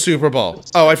been to the Super Bowl.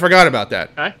 Oh, I forgot about that.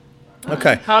 Okay.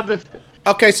 Okay. How the?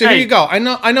 Okay, so Hey. here you go. I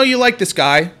know you like this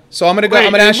guy, so I'm gonna go.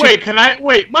 I'm gonna ask you. Wait, can I?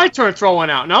 Wait, my turn. Throw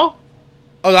one out. No.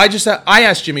 Oh, I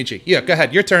asked Jimmy G. Yeah, go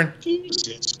ahead. Your turn.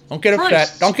 Jesus. Don't get Christ.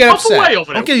 upset. Don't get Puff upset. away over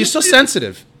there. Don't get. You're so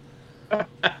sensitive.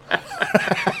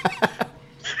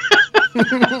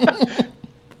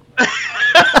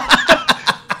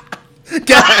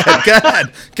 Go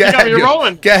ahead. got me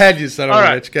rolling. Go ahead, you son of a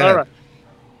bitch. Go ahead.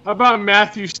 How about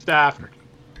Matthew Stafford?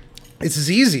 This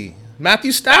is easy.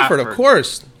 Matthew Stafford, of Stafford.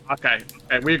 course. Okay,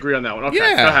 we agree on that one. Okay,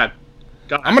 Yeah. go ahead.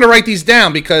 I'm going to write these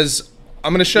down because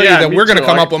I'm going to show Yeah, you that me we're going to too.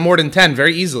 come up with more than 10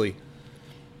 very easily.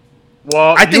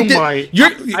 Well, I think you that might.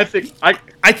 you're-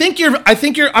 I think you're.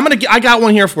 I got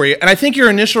one here for you, and I think your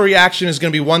initial reaction is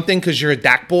going to be one thing because you're a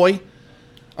Dak boy.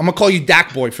 I'm gonna call you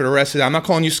Dak boy for the rest of the. I'm not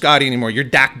calling you Scotty anymore. You're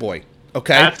Dak boy.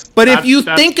 Okay. But if you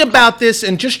think about this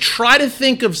and just try to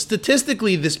think of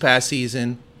statistically this past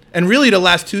season and really the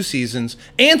last 2 seasons,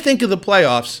 and think of the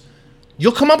playoffs,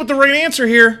 you'll come up with the right answer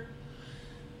here.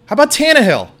 How about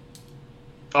Tannehill?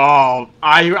 Oh,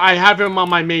 I have him on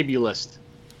my maybe list.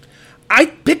 I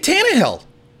picked Tannehill.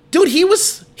 Dude,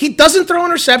 he doesn't throw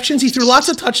interceptions. He threw lots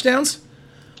of touchdowns.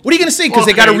 What are you going to say? Because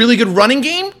they got a Okay. really good running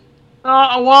game?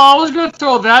 Well, I was going to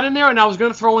throw that in there, and I was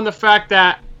going to throw in the fact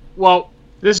that, well,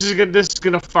 this is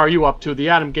gonna fire you up too. The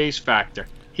Adam Gase factor.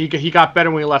 He got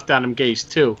better when he left Adam Gase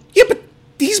too. Yeah, but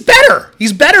he's better.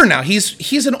 He's better now.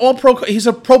 He's an all-pro. He's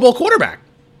a Pro Bowl quarterback.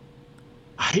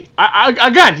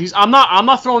 I'm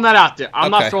not throwing that out there.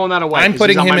 I'm not throwing that away. I'm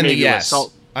putting him in the yes.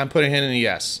 So I'm putting him in the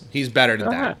yes. He's better than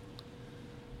that.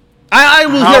 I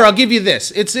will. Here, I'll give you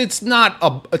this. It's not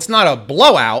a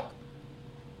blowout.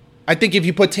 I think if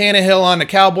you put Tannehill on the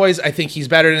Cowboys, I think he's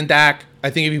better than Dak. I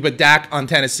think if you put Dak on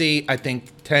Tennessee, I think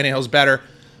Tannehill's better.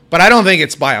 But I don't think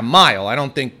it's by a mile. I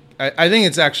think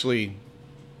it's actually,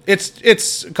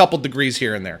 it's a couple degrees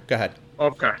here and there. Go ahead.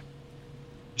 Okay.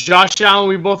 Josh Allen,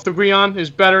 we both agree on, is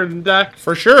better than Dak?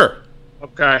 For sure.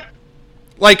 Okay.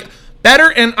 Like,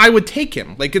 better, and I would take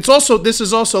him. Like, this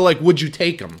is also like, would you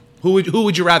take him? Who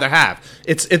would you rather have?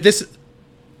 It's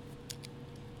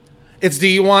do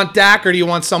you want Dak or do you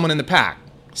want someone in the pack?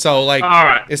 So, like, all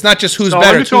right. It's not just who's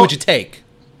better, it's who would you take?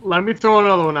 Let me throw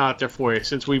another one out there for you,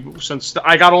 since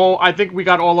I think we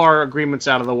got all our agreements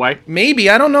out of the way. Maybe.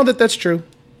 I don't know that that's true.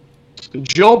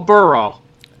 Joe Burrow.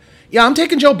 Yeah, I'm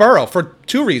taking Joe Burrow for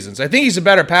two reasons. I think he's a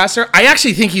better passer. I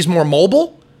actually think he's more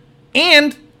mobile.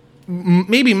 And,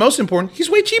 maybe most important, he's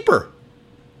way cheaper.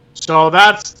 So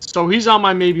he's on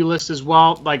my maybe list as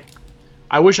well. Like,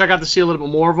 I wish I got to see a little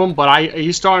bit more of him, but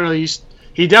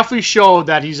he definitely showed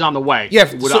that he's on the way. Yeah,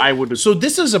 so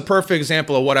this is a perfect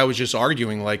example of what I was just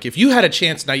arguing. Like, if you had a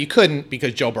chance, now you couldn't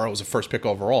because Joe Burrow was the first pick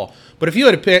overall, but if you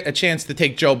had a chance to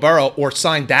take Joe Burrow or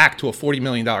sign Dak to a $40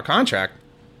 million contract,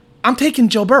 I'm taking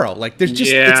Joe Burrow. Like, there's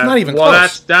just it's not even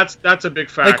close. That's a big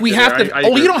factor. Like, we have to.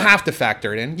 You don't have to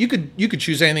factor it in. You could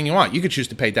choose anything you want. You could choose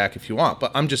to pay Dak if you want,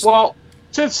 but I'm just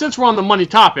since we're on the money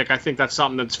topic, I think that's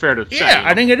something that's fair to say. Yeah,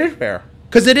 I think it is fair.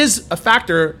 Because it is a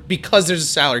factor because there's a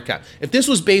salary cap. If this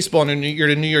was baseball and you're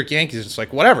the New York Yankees, it's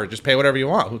like, whatever, just pay whatever you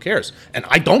want. Who cares? And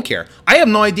I don't care. I have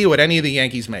no idea what any of the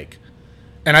Yankees make.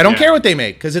 And I don't care what they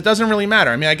make because it doesn't really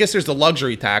matter. I mean, I guess there's the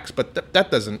luxury tax, but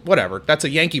that doesn't, whatever. That's a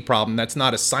Yankee problem. That's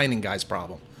not a signing guy's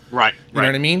problem. Right. You know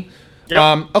what I mean?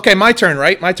 Yep. Okay, my turn,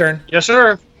 right? My turn. Yes,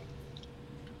 sir.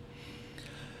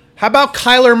 How about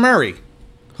Kyler Murray?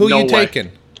 Who you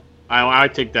taking? I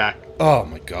take Dak. Oh,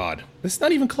 my God. This is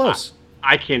not even close.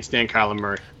 I can't stand Kyler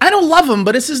Murray. I don't love him,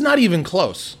 but this is not even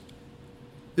close.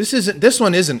 This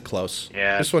one isn't close.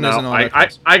 Yeah, this one isn't all that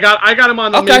close. I got him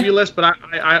on the maybe list, but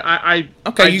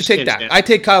Okay, you take Dak. I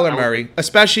take Kyler Murray,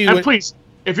 especially when. Please,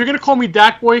 if you're gonna call me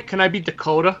Dak Boy, can I be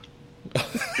Dakota?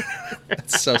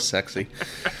 That's so sexy.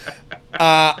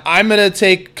 I'm gonna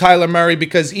take Kyler Murray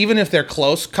because even if they're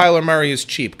close, Kyler Murray is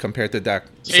cheap compared to Dak.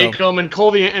 Take him and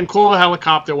call the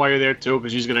helicopter while you're there too,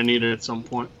 because he's gonna need it at some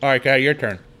point. All right, guy, your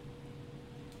turn.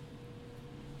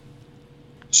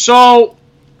 So,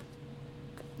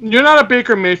 you're not a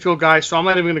Baker Mayfield guy, so I'm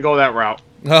not even going to go that route.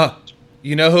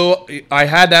 You know who? I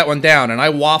had that one down, and I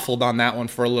waffled on that one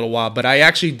for a little while, but I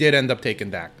actually did end up taking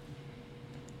Dak.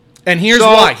 And here's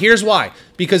why.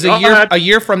 Because a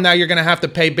year from now, you're going to have to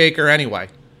pay Baker anyway.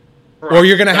 Right. Or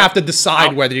you're going to have to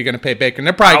decide whether you're going to pay Baker. And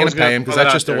they're probably going to pay him because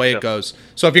that's just the way it goes.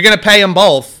 So if you're going to pay them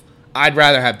both, I'd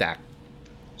rather have Dak.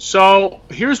 So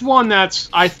here's one that's,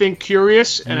 I think,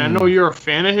 curious, and I know you're a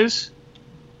fan of his.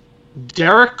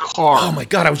 Derek Carr. Oh, my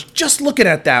God. I was just looking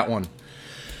at that one.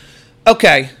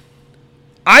 Okay.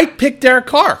 I picked Derek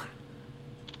Carr.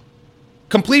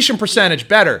 Completion percentage,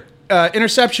 better.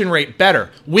 Interception rate, better.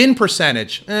 Win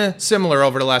percentage, similar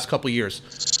over the last couple years.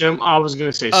 I was going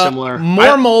to say similar.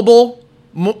 More mobile.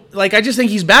 I just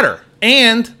think he's better.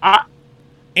 And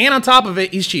on top of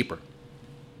it, he's cheaper.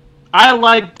 I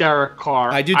like Derek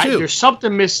Carr. I do, too. There's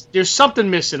something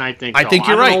missing, I think. I think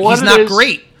you're right. He's not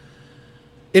great.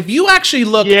 If you actually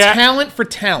look talent for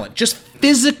talent, just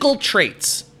physical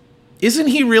traits, isn't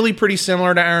he really pretty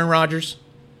similar to Aaron Rodgers?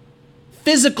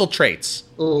 Physical traits.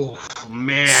 Oh,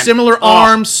 man. Similar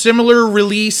arms, similar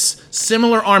release,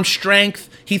 similar arm strength.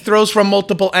 He throws from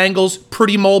multiple angles.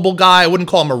 Pretty mobile guy. I wouldn't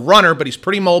call him a runner, but he's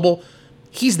pretty mobile.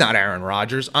 He's not Aaron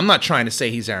Rodgers. I'm not trying to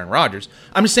say he's Aaron Rodgers.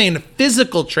 I'm just saying the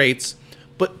physical traits.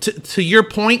 But to your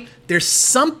point, there's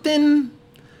something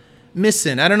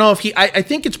missing. I don't know if I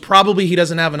think it's probably he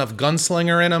doesn't have enough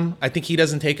gunslinger in him. I think he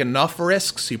doesn't take enough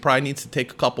risks. He probably needs to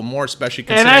take a couple more, especially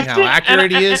considering how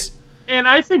accurate he is. And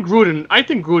I think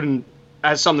Gruden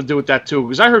has something to do with that too,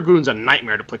 because I heard Gruden's a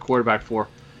nightmare to play quarterback for.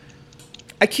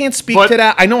 I can't speak to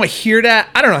that. I know I hear that.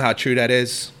 I don't know how true that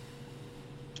is.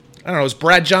 I don't know. Is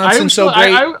Brad Johnson so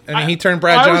great? And he turned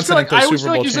Brad Johnson into a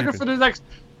Super Bowl he's champion. looking for the next,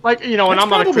 and I'm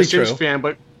not a Chris Sims fan,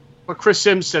 but Chris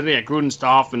Sims said, Gruden's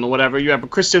tough and whatever. But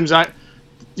Chris Sims,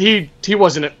 he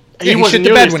wasn't. He wasn't shit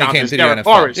the bed when he came to the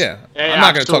NFL. Yeah, I'm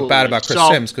not going to talk bad about Chris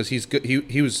Sims because he's good.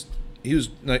 He was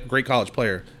a great college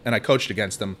player, and I coached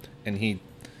against him, and he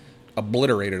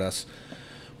obliterated us.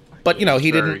 But you know,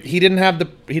 he Very- didn't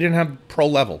have pro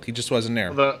level. He just wasn't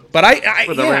there. the- But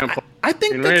for the Rams I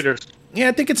think and that's- Raiders. yeah,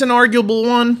 I think it's an arguable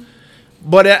one.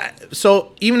 But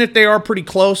so even if they are pretty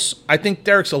close, I think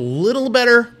Derek's a little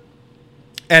better,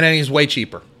 and then he's way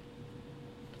cheaper.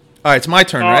 All right, it's my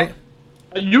turn, right?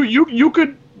 You could you Go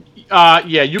ahead,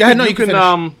 can no, you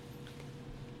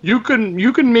you can can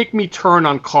you can make me turn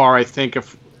on Carr, I think,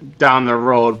 if down the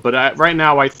road, but right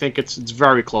now I think it's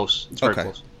very close. It's very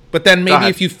close. But then maybe ahead.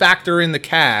 if you factor in the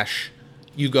cash,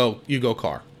 you go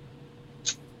Carr.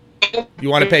 You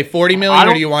want to pay $40 million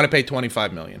or do you want to pay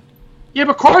 $25 million? Yeah,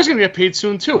 but Carr's going to get paid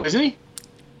soon too, isn't he?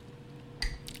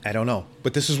 I don't know,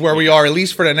 but this is where we are. At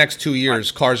least for the next 2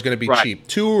 years, Carr's going to be Right. cheap.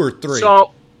 2 or 3.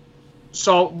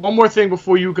 So one more thing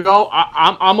before you go.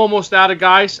 I'm almost out of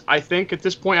guys. I think at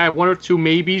this point I have 1 or 2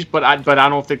 maybes, but I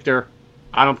don't think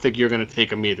you're going to take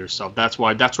them either. So that's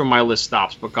where my list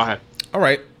stops. But go ahead. All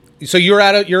right. So you're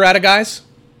out of guys?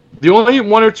 The only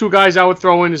 1 or 2 guys I would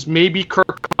throw in is maybe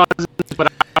Kirk Cousins,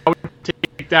 but I would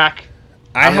take Dak.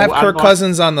 I have Kirk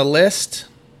Cousins on the list.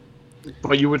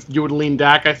 But you would lean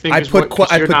Dak, I think. I put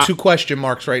 2 question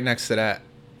marks right next to that.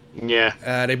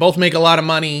 Yeah. They both make a lot of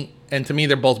money, and to me,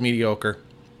 they're both mediocre.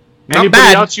 Not Anybody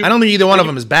bad. else I don't think either one of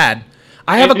them is bad.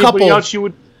 I have a Anybody couple. else you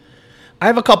would? I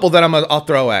have a couple that I'll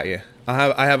throw at you.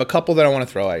 I have a couple that I want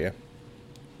to throw at you.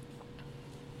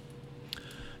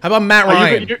 How about Matt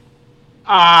Ryan?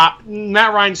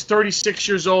 Matt Ryan's 36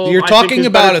 years old. You're I talking think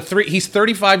about he's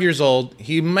 35 years old.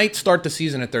 He might start the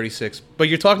season at 36, but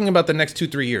you're talking about the next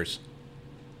 2-3 years.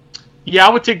 Yeah, I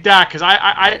would take Dak because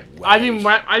I didn't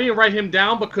write him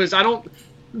down because I don't.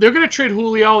 They're gonna trade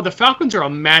Julio. The Falcons are a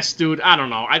mess, dude. I don't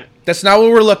know. That's not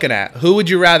what we're looking at. Who would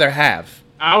you rather have?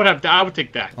 I would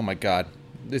take Dak. Oh my God,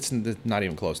 it's not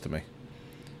even close to me.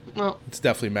 Well, It's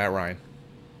definitely Matt Ryan.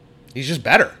 He's just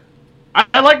better.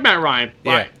 I like Matt Ryan.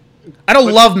 Yeah. I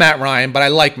don't love Matt Ryan, but I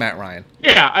like Matt Ryan.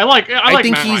 Yeah, I like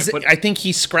think Matt he's. Ryan, I think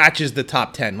he scratches the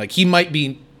top 10. Like he might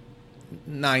be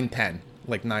 9-10,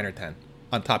 like 9 or 10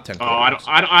 on top 10. Oh,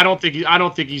 I don't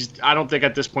think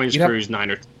at this point in his career he's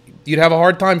 9 or 10. You'd have a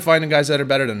hard time finding guys that are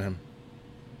better than him.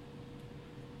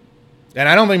 And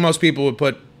I don't think most people would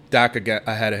put Dak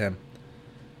ahead of him.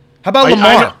 How about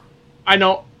Lamar? I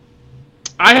know.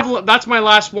 That's my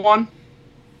last one.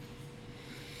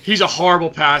 He's a horrible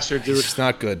passer, dude. It's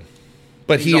not good.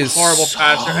 But He's he a is horrible so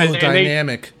passer. And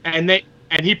dynamic. And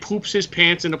he poops his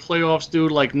pants in the playoffs,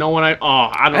 dude. Like no one.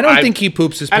 I don't think he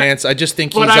poops his pants. I just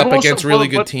think he's up against really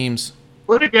good teams.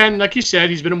 But again, like you said,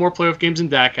 he's been in more playoff games than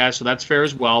Dak has, so that's fair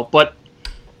as well. But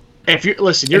if you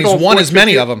listen, He's won as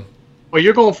many of them. Well,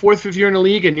 you're going 4th, 5th year in the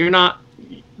league, and you're not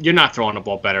throwing the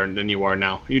ball better than you are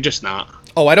now. You're just not.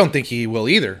 Oh, I don't think he will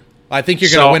either. I think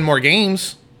you're going to win more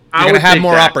games. You're going to have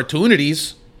more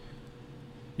opportunities.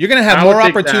 You're going to have more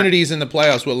opportunities in the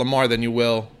playoffs with Lamar than you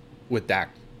will with Dak.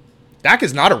 Dak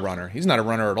is not a runner. He's not a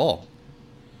runner at all.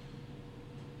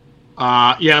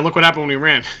 Yeah, look what happened when he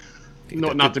ran.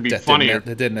 No, not to be funny.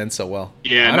 That didn't end so well.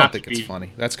 Yeah, I don't think it's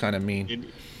funny. That's kind of mean.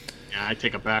 Yeah, I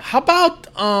take it back. How about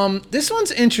this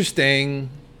one's interesting.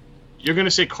 You're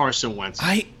gonna say Carson Wentz.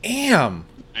 I am.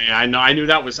 Yeah, I know. I knew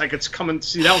that was. I could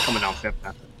see that one coming out.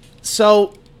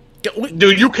 So,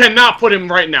 dude, you cannot put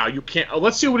him right now. You can't.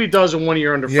 Let's see what he does in 1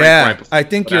 year under Frank Reich.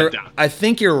 I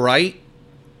think you're right.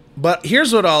 But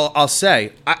here's what I'll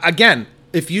say. Again,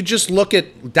 if you just look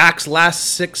at Dak's last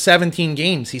 17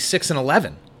 games, he's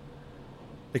 6-11.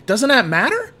 Like, doesn't that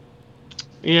matter?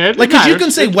 Yeah, because you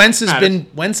can say Wentz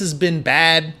has been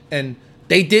bad, and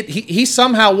they did. He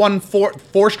somehow won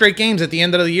four straight games at the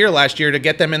end of the year last year to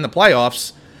get them in the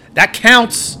playoffs. That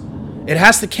counts. It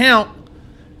has to count.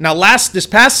 Now, this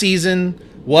past season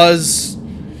was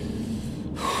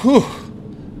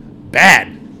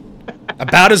bad.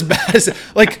 About as bad as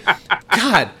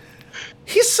God.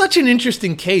 He's such an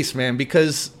interesting case, man,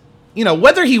 because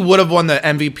whether he would have won the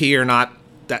MVP or not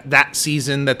that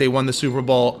season that they won the Super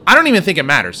Bowl, I don't even think it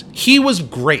matters. He was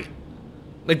great.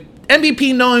 Like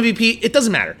MVP, no MVP, it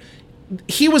doesn't matter.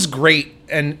 He was great,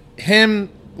 and him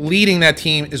leading that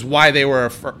team is why they were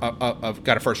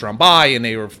got a first round bye and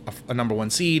they were a number 1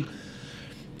 seed.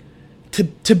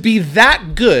 To be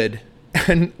that good,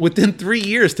 and within 3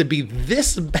 years to be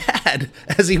this bad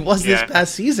as he was this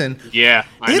past season, I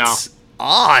know. It's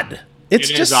odd. It's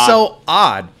just so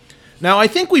odd. Now, I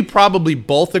think we probably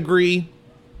both agree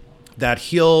that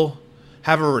he'll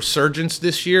have a resurgence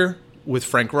this year with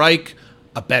Frank Reich,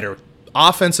 a better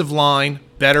offensive line,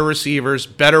 better receivers,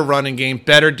 better running game,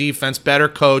 better defense, better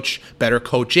coach, better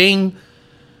coaching.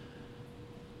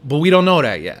 But we don't know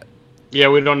that yet. Yeah,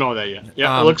 we don't know that yet.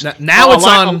 Yeah, now it's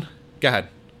on. Go ahead.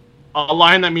 A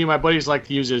line that me and my buddies like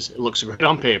to use is, it looks great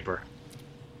on paper.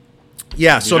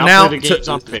 Yeah, so not now play the games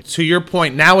on pace. to your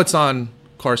point, now it's on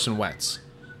Carson Wentz.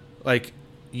 Like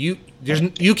you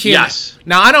can't. Yes.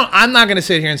 Now I'm not going to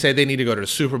sit here and say they need to go to the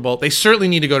Super Bowl. They certainly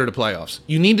need to go to the playoffs.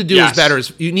 You need to do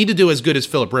you need to do as good as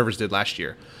Phillip Rivers did last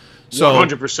year. So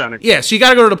 100%. Yeah, so you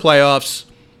got to go to the playoffs.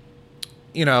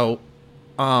 You know,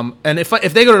 and if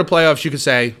they go to the playoffs, you could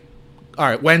say, all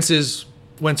right, Wentz is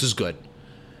good,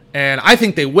 and I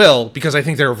think they will because I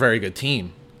think they're a very good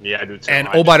team. Yeah, I do too. And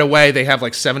by the way, they have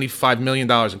like $75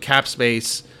 million in cap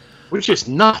space. Which is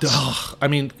nuts. Ugh, I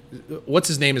mean, what's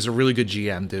his name is a really good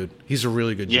GM, dude. He's a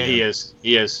really good GM. Yeah, he is.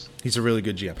 He is. He's a really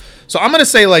good GM. So I'm going to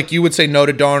say, like, you would say no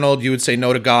to Darnold. You would say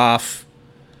no to Goff.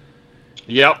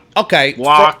 Yep. Okay.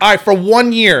 Lock. All right, for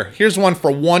 1 year. Here's one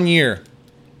for 1 year.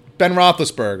 Ben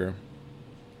Roethlisberger.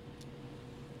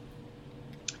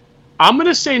 I'm going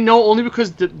to say no only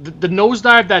because the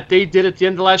nosedive that they did at the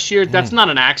end of last year, that's not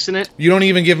an accident. You don't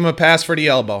even give him a pass for the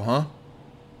elbow, huh?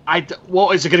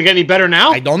 Well, is it going to get any better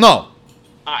now? I don't know.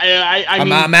 I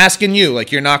mean, I'm asking you.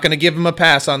 Like, you're not going to give him a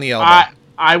pass on the elbow.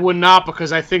 I would not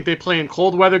because I think they play in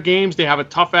cold weather games. They have a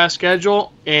tough-ass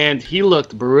schedule, and he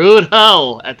looked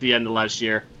brutal at the end of last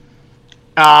year.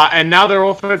 And now their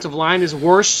offensive line is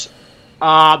worse.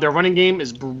 Their running game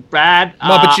is bad.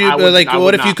 But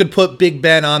what if you could put Big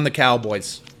Ben on the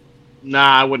Cowboys?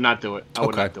 Nah, I would not do it. I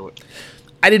would not do it.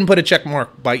 I didn't put a check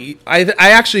mark by. I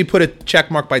actually put a check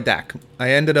mark by Dak.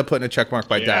 I ended up putting a check mark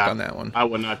by Dak on that one. I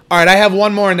would not. All right, I have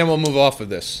one more, and then we'll move off of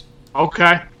this.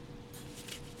 Okay.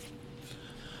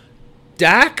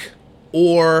 Dak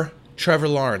or Trevor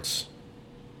Lawrence?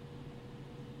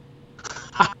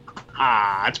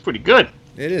 That's pretty good.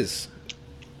 It is.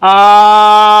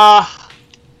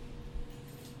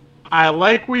 I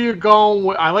like where you're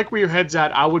going. I like where your head's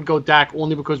at. I would go Dak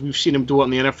only because we've seen him do it on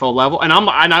the NFL level,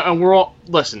 and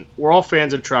we're all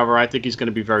fans of Trevor. I think he's going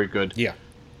to be very good. Yeah.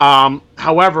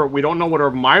 However, we don't know what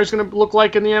Urban Meyer's going to look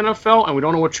like in the NFL, and we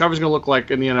don't know what Trevor's going to look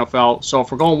like in the NFL. So if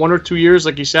we're going 1 or 2 years,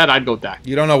 like you said, I'd go Dak.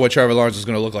 You don't know what Trevor Lawrence is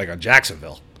going to look like on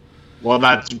Jacksonville. Well,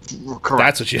 that's correct.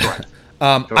 That's what you.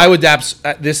 I would.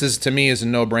 This is to me is a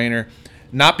no-brainer.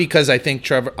 Not because I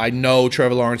know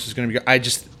Trevor Lawrence is going to be good.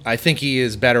 I think he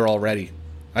is better already.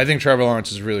 I think Trevor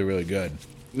Lawrence is really, really good.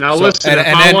 Now listen,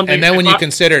 and then when you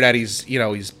consider that he's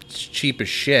cheap as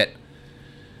shit,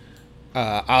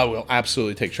 I will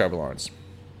absolutely take Trevor Lawrence.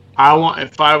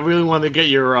 If I really wanted to get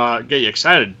you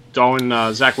excited, throwing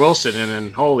Zach Wilson in,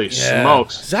 and holy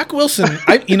smokes, Zach Wilson.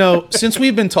 Since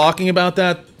we've been talking about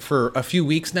that for a few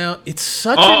weeks now, it's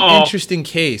such an interesting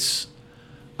case.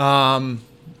 I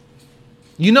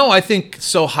think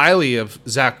so highly of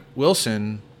Zach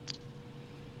Wilson,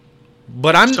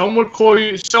 but Some would call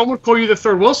you the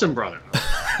third Wilson brother.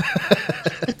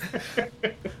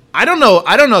 I don't know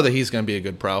that he's going to be a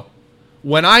good pro.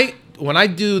 When I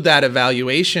do that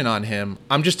evaluation on him,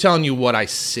 I'm just telling you what I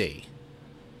see,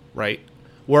 right?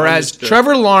 Whereas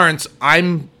Trevor Lawrence,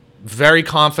 I'm very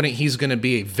confident he's going to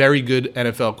be a very good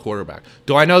NFL quarterback.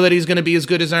 Do I know that he's going to be as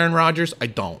good as Aaron Rodgers? I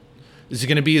don't. Is he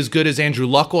going to be as good as Andrew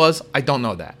Luck was? I don't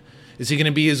know that. Is he going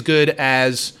to be as good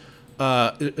as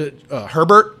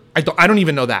Herbert? I don't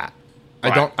even know that.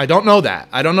 Right. I don't know that.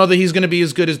 I don't know that he's going to be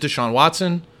as good as Deshaun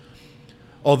Watson.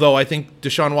 Although I think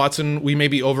Deshaun Watson, we may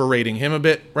be overrating him a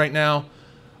bit right now.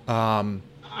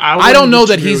 I don't know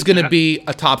that he's going to be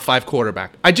a top 5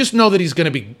 quarterback. I just know that he's going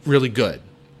to be really good.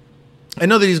 I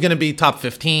know that he's going to be top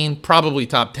 15, probably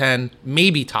top 10,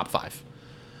 maybe top 5.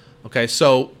 Okay,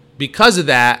 so because of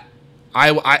that,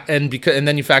 and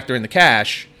then you factor in the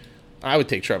cash, I would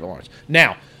take Trevor Lawrence.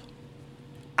 Now,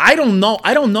 I don't know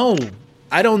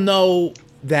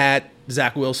that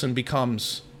Zach Wilson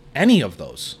becomes any of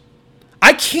those.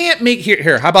 I can't make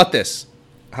here. How about this?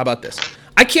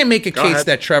 I can't make a case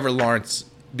that Trevor Lawrence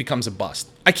becomes a bust.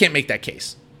 I can't make that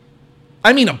case.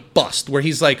 I mean a bust where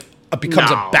he's like becomes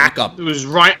a backup. It was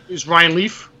Ryan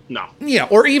Leaf? No. Yeah,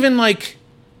 or even like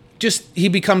just he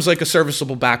becomes like a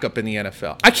serviceable backup in the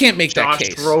NFL. I can't make that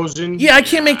case. Rosen? Yeah, I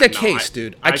can't make that case,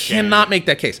 dude. I cannot make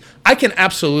that case. I can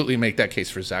absolutely make that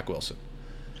case for Zach Wilson.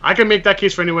 I can make that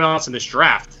case for anyone else in this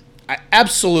draft.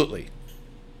 Absolutely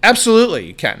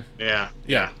you can. Yeah.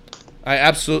 I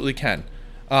absolutely can.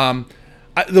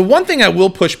 The one thing I will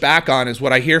push back on is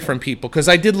what I hear from people, because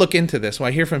I did look into this. When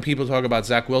I hear from people talk about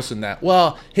Zach Wilson,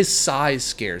 his size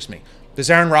scares me.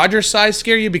 Does Aaron Rodgers' size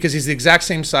scare you? Because he's the exact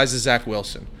same size as Zach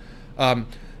Wilson.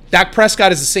 Dak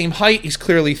Prescott is the same height. He's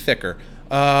clearly thicker.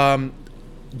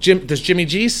 Does Jimmy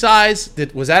G's size,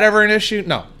 was that ever an issue?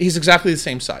 No, he's exactly the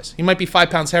same size. He might be 5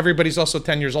 pounds heavier, but he's also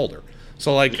 10 years older.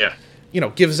 So,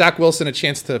 give Zach Wilson a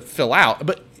chance to fill out.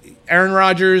 But Aaron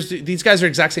Rodgers, these guys are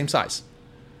exact same size.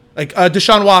 Like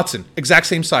Deshaun Watson, exact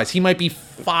same size. He might be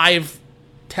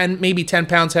 5'10", maybe 10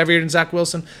 pounds heavier than Zach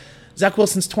Wilson. Zach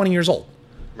Wilson's 20 years old.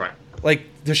 Right. Like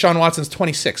Deshaun Watson's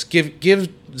 26. Give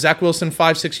Zach Wilson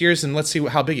 5-6 years and let's see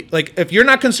how big. Like if you're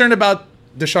not concerned about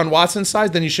Deshaun Watson's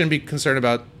size, then you shouldn't be concerned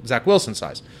about Zach Wilson's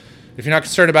size. If you're not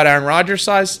concerned about Aaron Rodgers'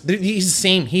 size, he's the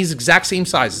same. He's exact same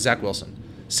size as Zach Wilson.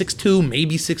 6'2",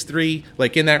 maybe 6'3",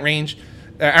 like in that range.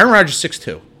 Aaron Rodgers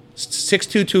 6'2",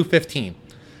 215.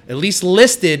 At least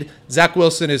listed, Zach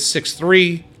Wilson is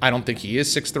 6'3". I don't think he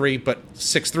is 6'3", but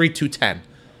 6'3", 210.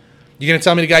 You gonna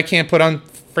tell me the guy can't put on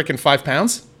freaking 5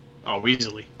 pounds? Oh,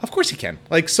 easily. Of course he can.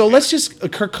 Like, so let's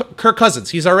just Kirk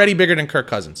Cousins. He's already bigger than Kirk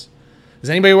Cousins. Is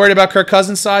anybody worried about Kirk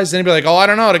Cousins' size? Is anybody like, oh, I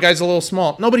don't know, the guy's a little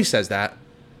small? Nobody says that.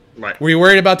 Right. Were you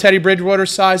worried about Teddy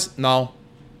Bridgewater's size? No.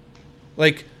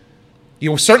 Like,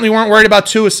 you certainly weren't worried about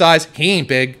Tua's size. He ain't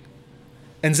big.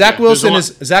 And Zach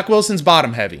Wilson's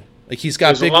bottom heavy. Like he's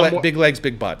got big legs,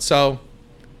 big butt. So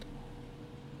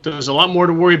there's a lot more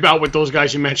to worry about with those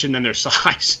guys you mentioned than their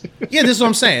size. Yeah, this is what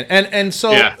I'm saying. And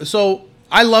so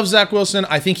I love Zach Wilson.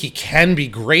 I think he can be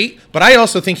great, but I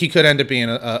also think he could end up being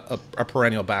a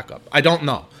perennial backup. I don't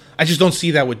know. I just don't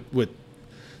see that with.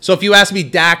 So if you ask me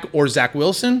Dak or Zach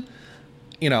Wilson,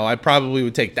 I probably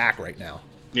would take Dak right now.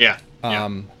 Yeah.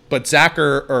 But Zach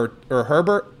or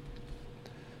Herbert,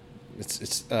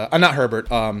 it's not Herbert.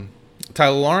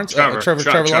 Tyler Lawrence, Trevor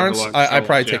Lawrence. I'd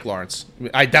probably take Lawrence.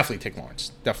 I definitely take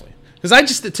Lawrence, definitely.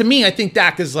 Because to me, I think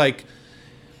Dak is like,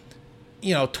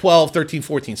 12, 13,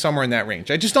 14, somewhere in that range.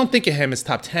 I just don't think of him as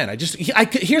top 10.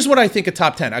 Here's what I think of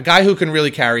top 10: a guy who can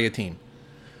really carry a team,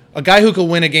 a guy who could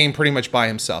win a game pretty much by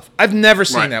himself. I've never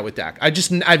seen that with Dak.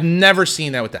 I've never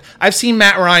seen that with Dak. I've seen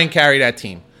Matt Ryan carry that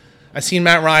team. I've seen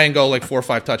Matt Ryan go like 4 or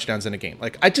 5 touchdowns in a game.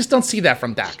 Like I just don't see that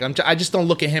from Dak. I just don't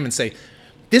look at him and say,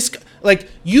 this, like,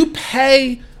 you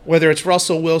pay, whether it's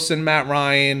Russell Wilson, Matt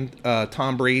Ryan,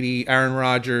 Tom Brady, Aaron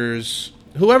Rodgers,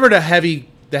 whoever the heavy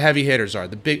hitters are,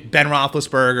 the big Ben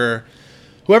Roethlisberger,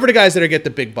 whoever the guys that get the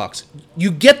big bucks.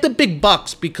 You get the big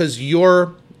bucks because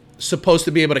you're supposed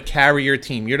to be able to carry your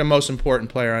team. You're the most important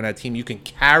player on that team. You can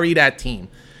carry that team.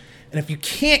 And if you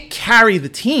can't carry the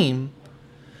team,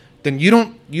 then you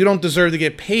don't deserve to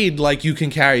get paid like you can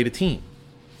carry the team.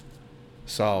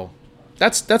 So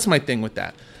that's my thing with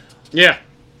that. Yeah.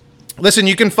 Listen,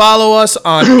 you can follow us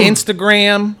on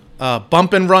Instagram,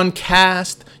 Bump and Run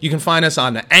Cast. You can find us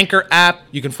on the Anchor app.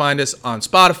 You can find us on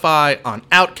Spotify, on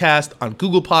Outcast, on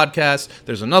Google Podcasts.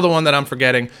 There's another one that I'm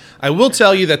forgetting. I will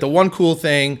tell you that the one cool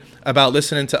thing about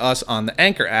listening to us on the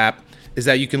Anchor app is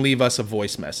that you can leave us a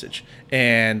voice message.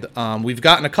 And we've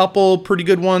gotten a couple pretty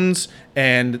good ones.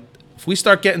 And if we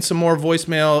start getting some more voice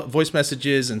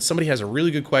messages, and somebody has a really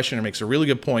good question or makes a really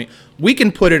good point, we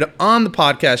can put it on the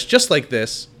podcast just like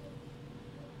this.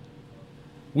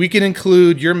 We can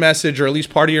include your message, or at least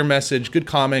part of your message, good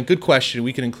comment, good question.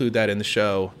 We can include that in the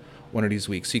show one of these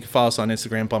weeks. So you can follow us on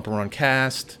Instagram, Bump and Run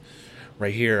Cast,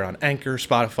 right here on Anchor,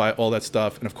 Spotify, all that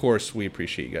stuff. And of course, we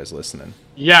appreciate you guys listening.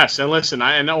 Yes, and listen,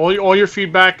 and all your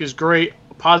feedback is great,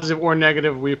 positive or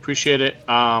negative. We appreciate it.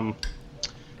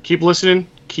 Keep listening.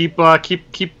 Keep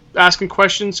asking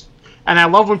questions. And I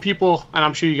love when people, and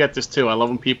I'm sure you get this too, I love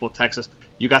when people text us,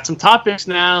 you got some topics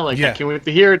now, I can't wait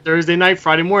to hear it Thursday night,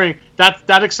 Friday morning.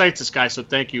 That excites us, guys, so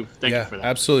thank you for that.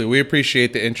 Absolutely. We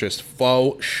appreciate the interest.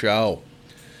 Faux show.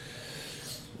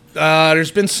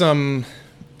 There's been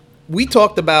we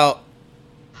talked about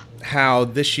how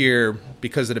this year,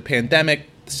 because of the pandemic,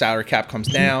 the salary cap comes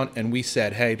down, and we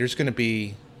said, hey, there's going to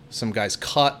be some guys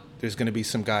cut, there's going to be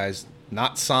some guys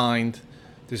not signed,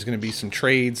 there's going to be some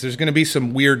trades. There's going to be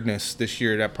some weirdness this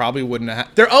year that probably wouldn't have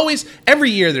happened. Every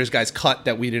year there's guys cut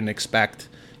that we didn't expect.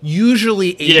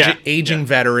 Usually aging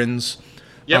veterans.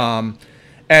 Yep.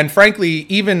 And frankly,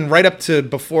 even right up to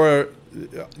before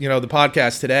the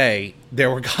podcast today, there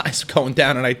were guys going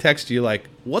down, and I text you like,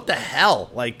 what the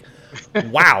hell? Like,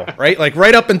 wow, right? Like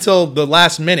right up until the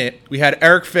last minute, we had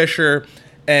Eric Fisher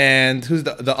and who's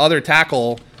the other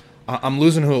tackle? I'm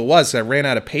losing who it was. I ran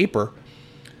out of paper.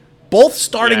 Both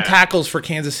starting tackles for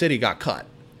Kansas City got cut.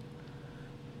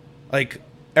 Like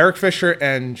Eric Fisher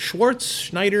and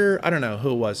Schneider, I don't know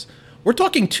who it was. We're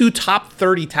talking 2 top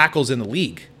 30 tackles in the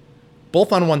league.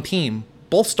 Both on one team,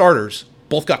 both starters,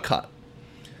 both got cut.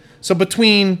 So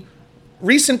between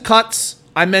recent cuts,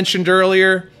 I mentioned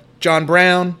earlier, John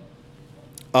Brown,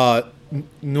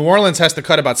 New Orleans has to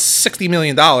cut about $60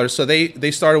 million. So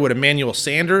they started with Emmanuel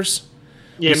Sanders.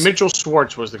 Yeah, Mitchell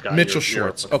Schwartz was the guy. Mitchell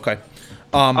Schwartz, okay.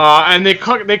 And they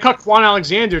cut Quan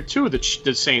Alexander too,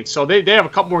 the Saints. So they have a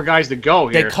couple more guys to go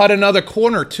here. They cut another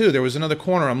corner too. There was another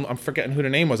corner. I'm forgetting who the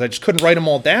name was. I just couldn't write them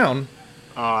all down.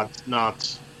 It's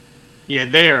nuts. Yeah,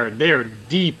 they're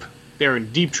deep. They're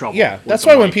in deep trouble. Yeah, that's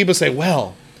why when people say,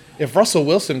 "Well, if Russell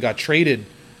Wilson got traded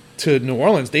to New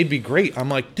Orleans, they'd be great," I'm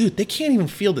like, dude, they can't even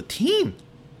field a team.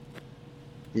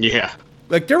 Yeah,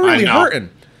 like they're really hurting.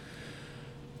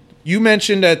 You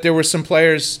mentioned that there were some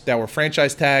players that were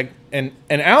franchise tag, and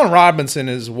Allen Robinson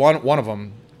is one of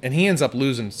them, and he ends up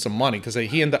losing some money because I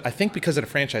think because of the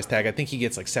franchise tag, I think he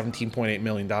gets like $17.8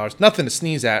 million. Nothing to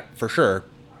sneeze at for sure.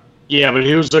 Yeah, but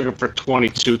he was looking for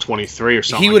 22, 23 or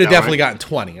something. He would have definitely gotten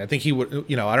 20. I think he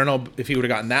would. I don't know if he would have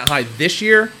gotten that high this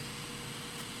year,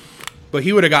 but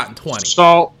he would have gotten 20.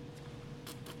 So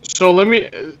let me.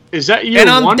 Is that year and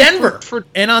on one Denver?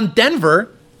 And on Denver,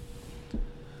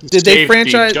 did they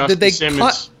franchise? Did they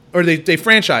cut or they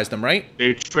franchised him? Right?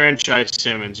 They franchised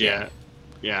Simmons.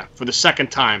 Yeah, for the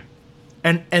second time.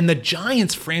 And the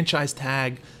Giants franchise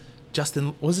tag Justin.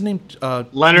 What was his name?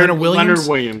 Leonard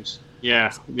Williams.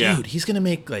 Yeah. Dude, he's gonna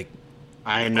make like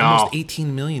I know almost $18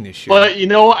 million this year. But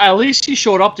at least he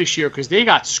showed up this year because they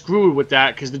got screwed with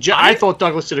that. Because I thought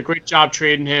Douglas did a great job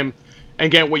trading him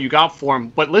and getting what you got for him.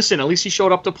 But listen, at least he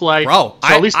showed up to play. Bro,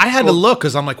 so I had to look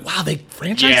because I'm like, wow, they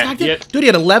franchise tagged him? Yeah. Dude, he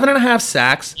had 11.5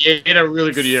 sacks. Yeah, he had a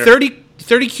really good year. 30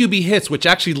 QB hits, which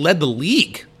actually led the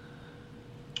league.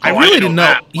 I really didn't know.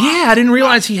 Wow. Yeah, I didn't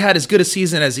realize he had as good a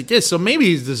season as he did. So maybe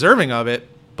he's deserving of it.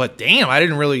 But damn, I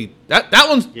didn't really. That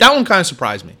one kind of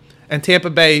surprised me. And Tampa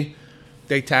Bay,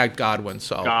 they tagged Godwin.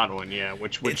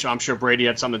 Which I'm sure Brady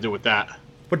had something to do with that.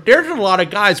 But there's a lot of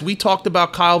guys. We talked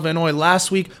about Kyle Van Noy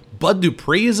last week. Bud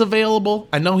Dupree is available.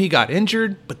 I know he got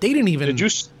injured, but they didn't even.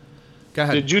 Go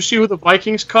ahead. Did you see who the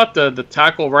Vikings cut? The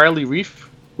tackle Riley Reef,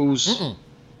 who's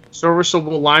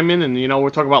serviceable lineman, and we're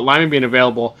talking about linemen being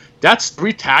available. That's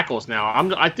 3 tackles now.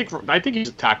 I think he's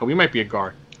a tackle. He might be a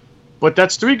guard. But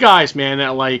that's 3 guys, man,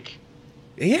 that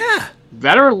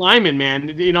veteran linemen, man.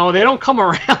 They don't come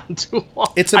around too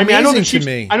long. It's amazing to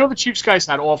me. I know the Chiefs guys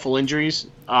had awful injuries,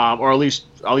 or at least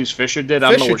Fisher did.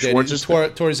 I don't know what Schwartz is.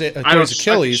 Towards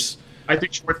Achilles. I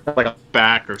think Schwartz had like a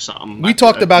back or something. We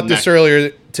talked about this earlier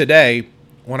today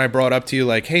when I brought up to you,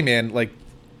 like, hey, man, like,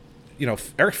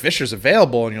 Eric Fisher's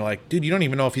available, and you're like, dude, you don't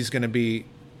even know if he's going to be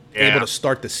able to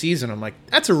start the season. I'm like,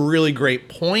 that's a really great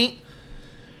point.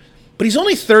 But he's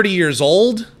only 30 years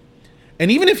old,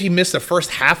 and even if he missed the first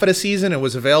half of the season and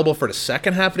was available for the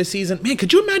second half of the season, man,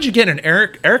 could you imagine getting an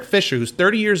Eric Fisher who's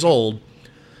 30 years old?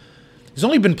 He's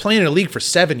only been playing in the league for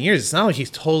 7 years. It's not like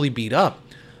he's totally beat up.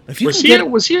 If you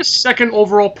was he a second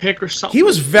overall pick or something? He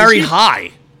was very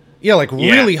high. Yeah,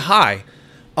 really high.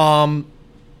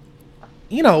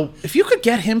 If you could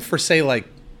get him for, say, like,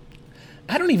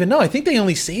 I don't even know. I think they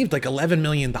only saved like $11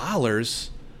 million.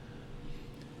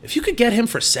 If you could get him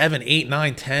for 7, 8,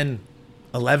 9, 10,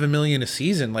 11 million a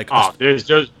season, like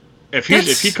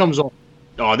if he comes on,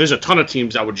 there's a ton of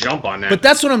teams that would jump on that. But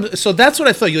that's what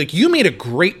I thought. You made a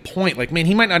great point. Like, man,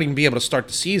 he might not even be able to start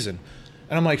the season.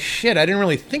 And I'm like, shit, I didn't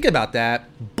really think about that.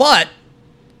 But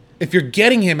if you're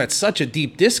getting him at such a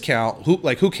deep discount,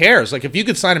 who cares? Like, if you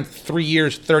could sign him 3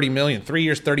 years, $30 million, 3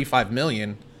 years, $35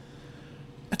 million,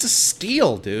 that's a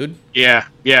steal, dude. Yeah.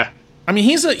 I mean,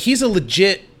 he's a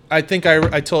legit. I think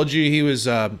I told you he was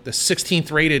the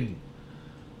 16th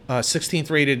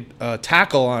rated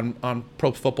tackle on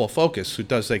Pro Football Focus, who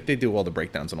does, like, they do all the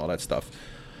breakdowns and all that stuff.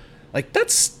 Like,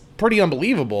 that's pretty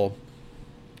unbelievable.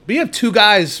 But you have 2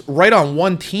 guys right on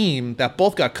one team that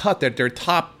both got cut. That they're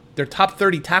top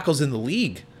 30 tackles in the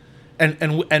league, and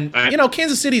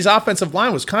Kansas City's offensive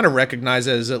line was kind of recognized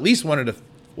as at least one of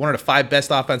the 5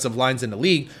 best offensive lines in the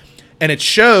league. And it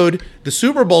showed, the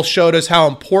Super Bowl showed us how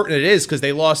important it is because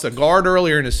they lost a guard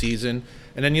earlier in the season,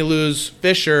 and then you lose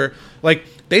Fisher. Like,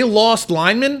 they lost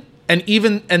linemen, and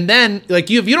then,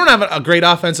 like, if you don't have a great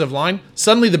offensive line,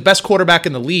 suddenly the best quarterback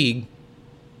in the league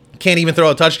can't even throw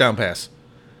a touchdown pass.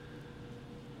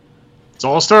 It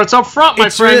all starts up front, my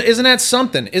friend. Isn't that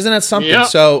something? Yep.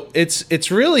 So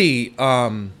it's really.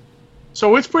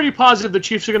 So it's pretty positive the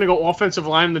Chiefs are going to go offensive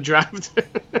line in the draft.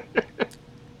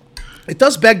 It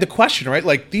does beg the question, right?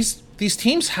 Like, these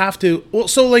teams have to. Well,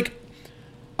 so, like,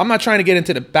 I'm not trying to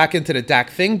get back into the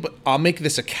Dak thing, but I'll make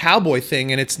this a Cowboy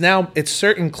thing, and it's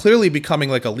clearly becoming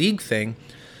like a league thing.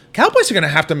 Cowboys are going to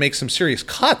have to make some serious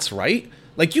cuts, right?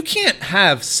 Like, you can't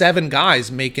have 7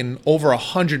 guys making over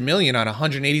 $100 million on a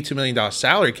 $182 million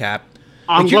salary cap.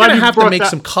 Like, you're going to have to make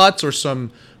some cuts or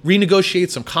renegotiate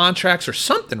some contracts or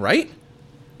something, right?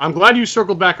 I'm glad you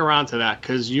circled back around to that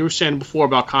because you were saying before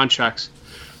about contracts.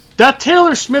 That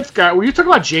Taylor Smith guy, were you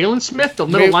talking about Jalen Smith, the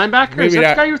middle linebacker? Is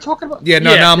that the guy you were talking about? Yeah,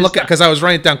 no, I'm looking because I was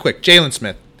writing it down quick. Jalen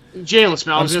Smith. I'm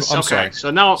sorry.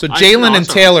 So Jalen and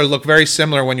Taylor look very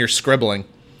similar when you're scribbling.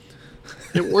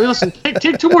 Well, listen,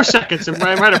 take 2 more seconds and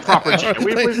write a proper check.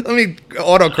 Let me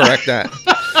autocorrect that.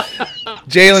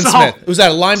 Jalen Smith. Was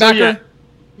that a linebacker?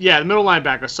 Yeah, the middle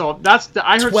linebacker. So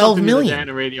I heard 12 something million on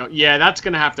the radio. Yeah, that's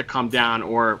going to have to come down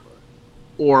or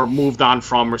moved on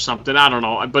from or something. I don't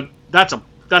know, but that's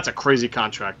a crazy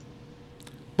contract.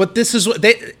 But this is what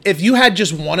if you had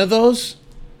just one of those,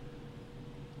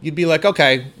 you'd be like,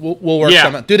 okay, we'll work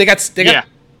something. Dude, they got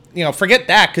forget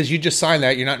that because you just signed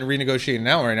that. You're not renegotiating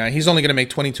now right now. He's only going to make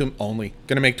 22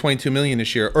 million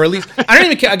this year, or at least I don't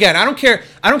even care. Again, I don't care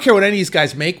what any of these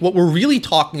guys make. What we're really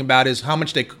talking about is how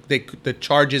much the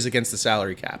charges against the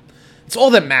salary cap. It's all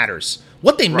that matters.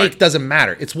 What they make doesn't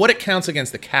matter. It's what it counts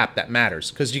against the cap that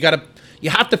matters because you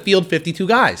have to field 52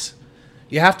 guys.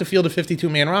 You have to field a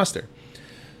 52-man roster.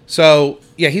 So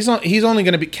yeah, he's only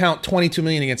going to count 22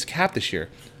 million against the cap this year,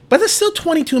 but that's still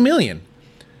 22 million.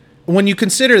 When you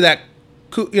consider that,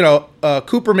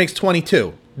 Cooper makes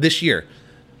 22 this year,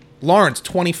 Lawrence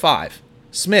 25,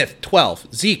 Smith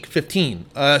 12, Zeke 15.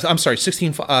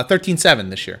 16, 13-7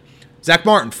 this year. Zach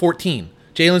Martin 14,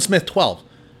 Jalen Smith 12.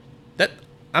 That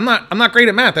I'm not great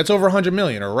at math. That's over 100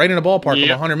 million, or right in the ballpark of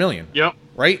 100 million. Yep.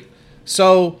 Right.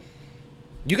 So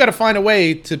you got to find a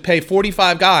way to pay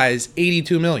 45 guys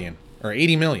 82 million or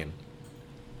 80 million.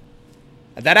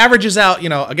 That averages out.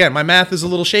 Again, my math is a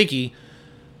little shaky.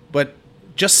 But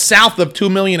just south of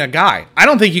 $2 million a guy, I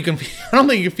don't think you can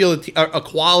feel a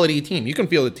quality team. You can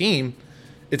feel the team.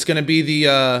 It's going to be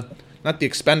the not the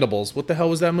Expendables. What the hell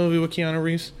was that movie with Keanu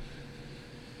Reeves?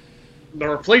 The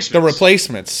Replacements. The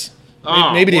Replacements.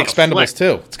 Maybe the Expendables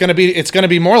too. It's going to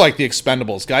be more like the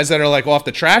Expendables. Guys that are like off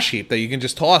the trash heap that you can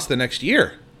just toss the next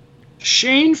year.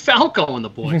 Shane Falco and the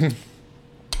boys.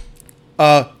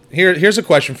 Here's a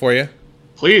question for you.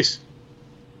 Please.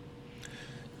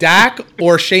 Dak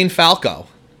or Shane Falco?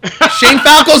 Shane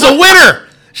Falco's a winner.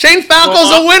 Shane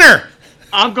Falco's a winner.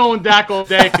 I'm going Dak all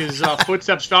day because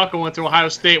Footsteps Falco went to Ohio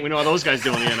State. We know how those guys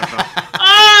do in the NFL.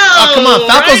 Oh, come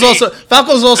on.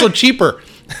 Falco's also cheaper.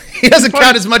 He doesn't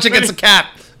count as much against the cap.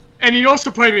 And he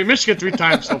also played me in Michigan 3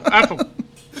 times. So F him.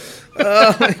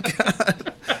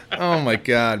 Oh my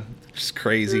god. It's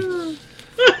crazy.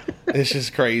 It's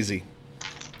just crazy.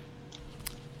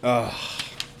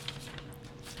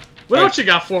 What else you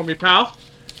got for me, pal?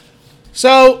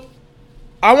 So,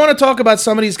 I want to talk about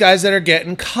some of these guys that are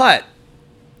getting cut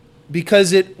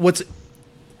because all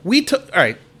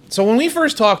right. So when we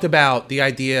first talked about the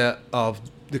idea of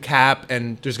the cap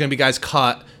and there's going to be guys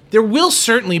cut, there will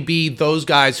certainly be those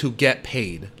guys who get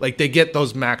paid, like they get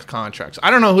those max contracts. I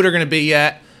don't know who they're going to be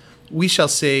yet. We shall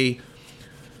see.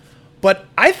 But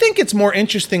I think it's more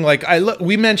interesting. Like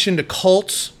we mentioned the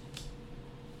Colts,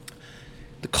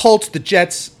 the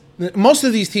Jets. Most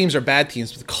of these teams are bad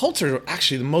teams, but the Colts are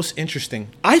actually the most interesting.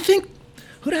 I think,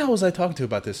 who the hell was I talking to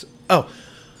about this? Oh,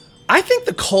 I think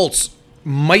the Colts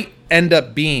might end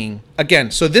up being, again,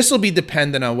 so this will be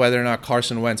dependent on whether or not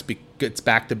Carson Wentz gets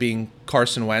back to being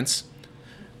Carson Wentz.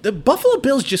 The Buffalo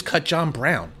Bills just cut John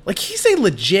Brown. Like, he's a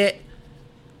legit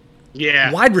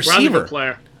wide receiver.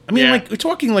 Player. I mean, like, we're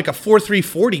talking like a 4.3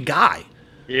 40 guy.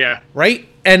 Yeah. Right?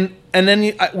 And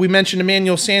then we mentioned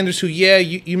Emmanuel Sanders, who,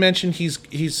 you mentioned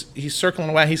he's circling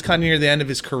away. He's kind of near the end of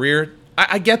his career.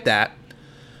 I get that.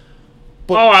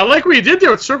 But, I like what you did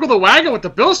there with Circle the Wagon with the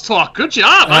Bills talk. Good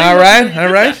job. All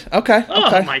right. Okay.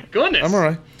 Oh, my goodness. I'm all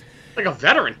right. Like a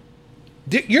veteran.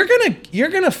 You're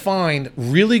gonna find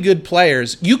really good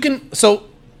players. You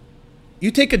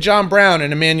take a John Brown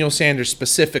and Emmanuel Sanders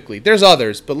specifically. There's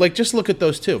others, but like just look at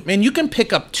those two. Man, you can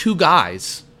pick up two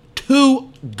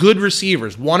good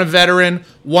receivers. One a veteran,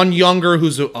 one younger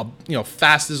who's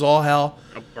fast as all hell.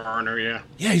 A burner, yeah.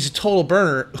 Yeah, he's a total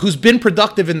burner who's been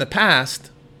productive in the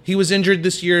past. He was injured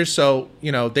this year, so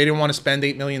they didn't want to spend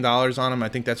 $8 million on him. I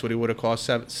think that's what he would have cost,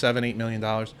 $8 million.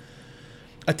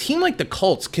 A team like the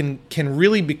Colts can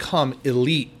really become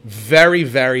elite very,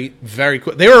 very, very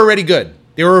quick. They were already good.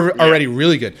 They were already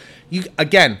really good.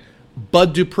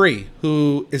 Bud Dupree,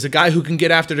 who is a guy who can get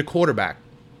after the quarterback.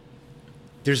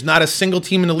 There's not a single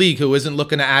team in the league who isn't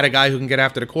looking to add a guy who can get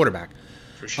after the quarterback.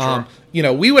 For sure.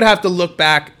 We would have to look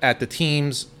back at the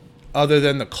teams other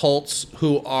than the Colts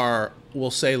who are,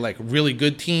 we'll say, like really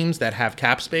good teams that have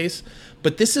cap space.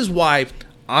 But this is why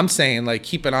I'm saying, like,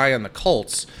 keep an eye on the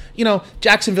Colts.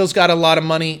 Jacksonville's got a lot of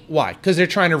money. Why? Because they're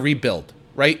trying to rebuild,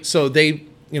 right? So they,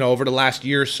 over the last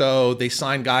year or so, they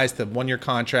signed guys to one-year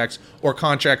contracts or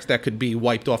contracts that could be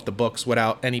wiped off the books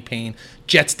without any pain.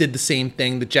 Jets did the same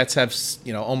thing. The Jets have,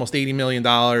 almost $80 million.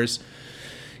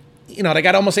 They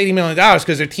got almost $80 million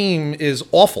because their team is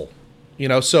awful.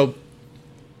 So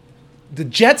the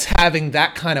Jets having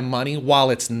that kind of money, while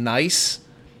it's nice,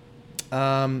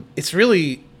 It's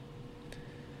really,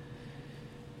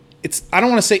 I don't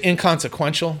want to say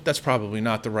inconsequential. That's probably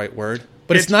not the right word.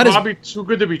 But it's not probably too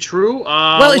good to be true.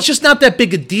 Well, it's just not that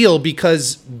big a deal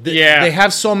because they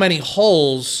have so many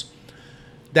holes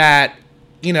that,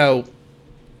 you know,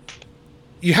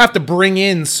 you have to bring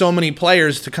in so many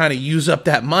players to kind of use up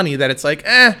that money that it's like,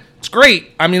 it's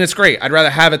great. I mean, it's great. I'd rather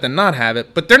have it than not have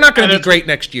it. But they're not going to be great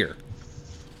next year.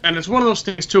 And it's one of those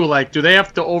things, too, like, do they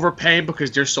have to overpay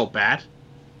because they're so bad?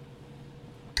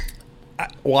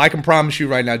 Well, I can promise you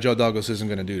right now Joe Douglas isn't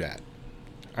going to do that.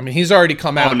 I mean, he's already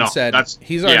come out and said,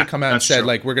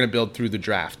 like, we're going to build through the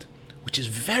draft, which is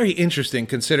very interesting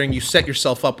considering you set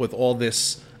yourself up with all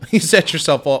this. You set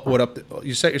yourself up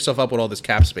with all this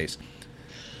cap space.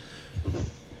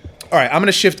 All right, I'm going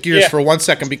to shift gears for 1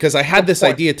 second because I had this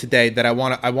idea today that I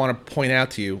want to point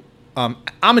out to you. I'm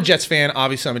a Jets fan.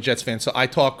 Obviously, I'm a Jets fan, so I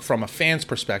talk from a fan's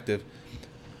perspective.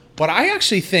 But I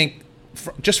actually think,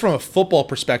 just from a football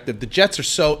perspective, the Jets are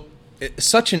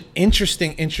such an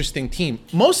interesting team.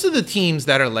 Most of the teams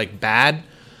that are like bad,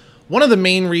 one of the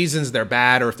main reasons they're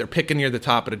bad, or if they're picking near the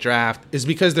top of the draft, is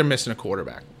because they're missing a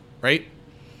quarterback, right?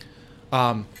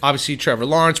 Obviously, Trevor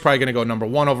Lawrence probably going to go number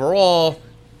 1 overall.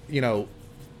 You know,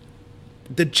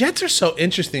 the Jets are so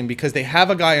interesting because they have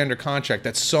a guy under contract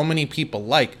that so many people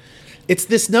like. It's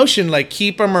this notion like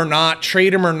keep him or not,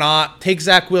 trade him or not, take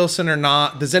Zach Wilson or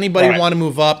not. Does anybody want to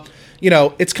move up? You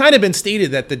know, it's kind of been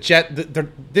stated that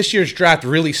this year's draft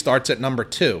really starts at number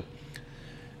 2.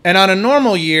 And on a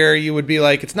normal year, you would be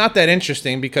like, it's not that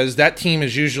interesting because that team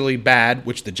is usually bad,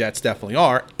 which the Jets definitely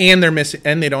are, and they're missing,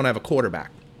 and they don't have a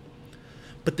quarterback.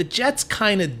 But the Jets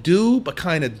kind of do, but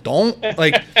kind of don't.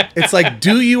 Like, it's like,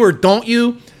 do you or don't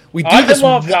you? We do this.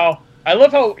 I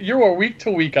love how you are week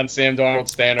to week on Sam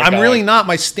Darnold's standard. I'm really not.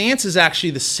 My stance is actually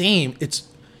the same.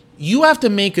 You have to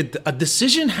make a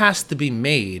decision has to be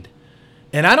made,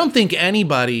 and I don't think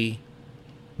anybody.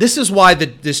 This is why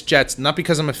this Jets, not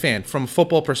because I'm a fan, from a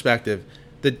football perspective,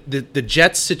 the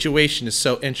Jets situation is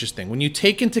so interesting. When you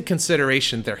take into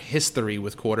consideration their history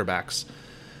with quarterbacks,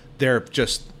 their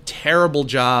just terrible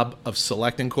job of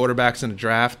selecting quarterbacks in the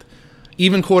draft,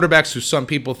 even quarterbacks who some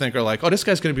people think are like, oh, this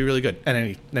guy's going to be really good,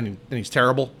 and then he's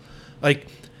terrible. Like,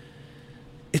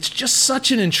 it's just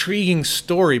such an intriguing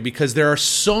story because there are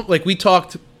like we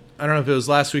talked, I don't know if it was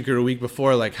last week or a week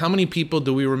before, like how many people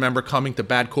do we remember coming to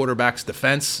bad quarterbacks'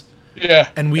 defense? Yeah.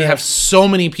 And we have so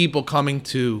many people coming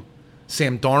to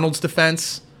Sam Darnold's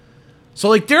defense. So,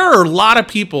 like, there are a lot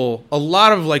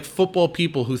of like football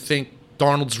people who think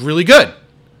Darnold's really good.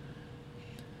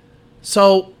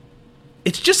 So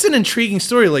it's just an intriguing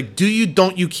story. Like,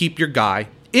 don't you keep your guy?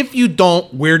 If you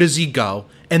don't, where does he go?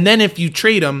 And then if you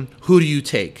trade him, who do you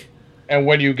take? And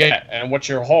what do you get? And what's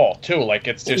your haul too? Like,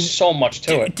 there's so much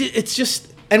to it. It's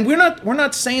just, and we're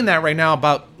not saying that right now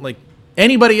about like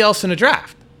anybody else in the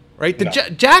draft, right? The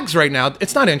Jags right now,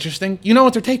 it's not interesting. You know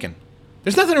what they're taking?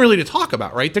 There's nothing really to talk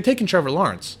about, right? They're taking Trevor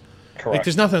Lawrence. Correct. Like,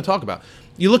 there's nothing to talk about.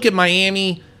 You look at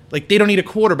Miami. Like, they don't need a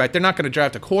quarterback. They're not going to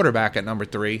draft a quarterback at number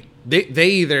 3. They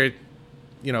either,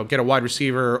 you know, get a wide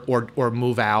receiver or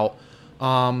move out.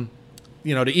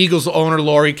 You know, the Eagles owner,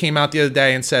 Laurie, came out the other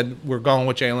day and said, we're going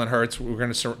with Jalen Hurts. We're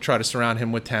going to try to surround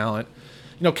him with talent.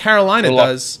 You know, Carolina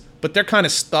does, but they're kind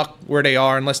of stuck where they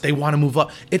are unless they want to move up.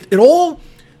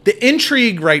 The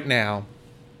intrigue right now,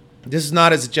 this is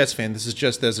not as a Jets fan. This is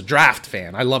just as a draft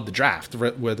fan. I love the draft.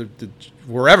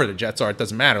 Wherever the Jets are, it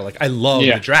doesn't matter. Like, I love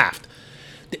the draft.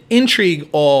 The intrigue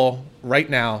all right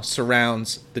now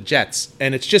surrounds the Jets.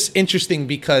 And it's just interesting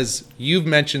because you've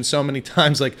mentioned so many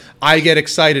times, like, I get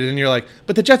excited and you're like,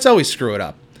 but the Jets always screw it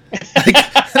up. Like,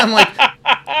 I'm like,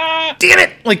 damn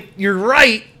it. Like, you're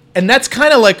right. And that's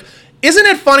kind of like, isn't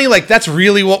it funny? Like, that's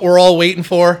really what we're all waiting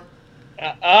for.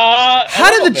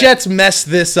 How did the Jets mess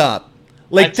this up?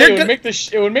 Like, it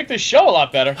would make the show a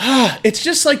lot better. It's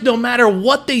just like no matter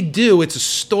what they do, it's a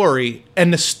story,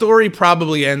 and the story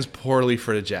probably ends poorly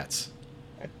for the Jets,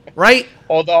 right?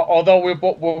 Although we're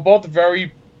both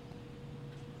very,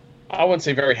 I wouldn't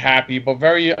say very happy, but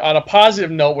very on a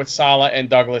positive note with Saleh and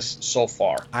Douglas so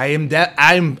far. I'm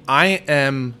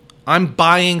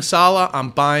buying Saleh. I'm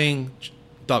buying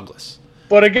Douglas.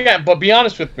 But be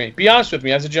honest with me. Be honest with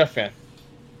me as a Jet fan.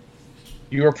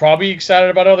 You were probably excited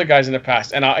about other guys in the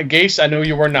past. And Gase, I know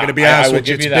you were not. I'm going to be honest with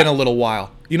you, it's been a little while.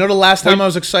 You know, the last time I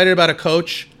was excited about a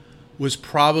coach was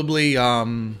probably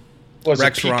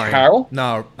Rex Ryan. Carroll?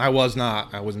 No, I was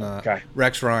not. Okay.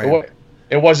 Rex Ryan.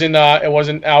 It wasn't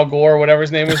Al Gore, whatever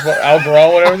his name is. Al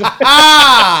Gore, whatever his name is.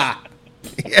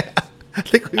 Yeah. I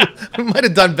think we might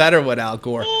have done better with Al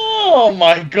Gore. Oh,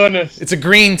 my goodness. It's a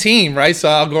green team, right? So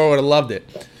Al Gore would have loved it.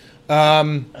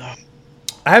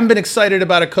 I haven't been excited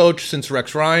about a coach since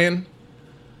Rex Ryan,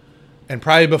 and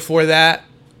probably before that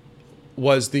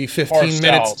was the 15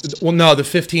 minutes. Well, no, the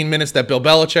 15 minutes that Bill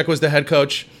Belichick was the head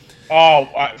coach. Oh,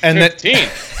 15. And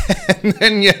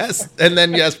then yes,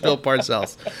 Bill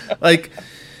Parcells.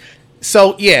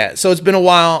 So it's been a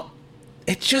while.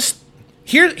 It just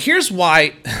here's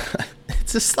why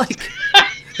it's just like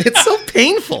it's so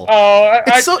painful. Oh,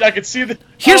 I could see the.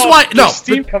 Here's why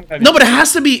but it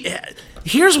has to be.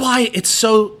 Here's why it's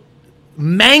so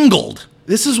mangled.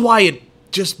 This is why it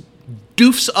just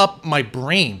doofs up my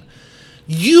brain.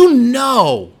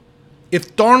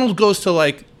 If Darnold goes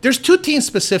to there's two teams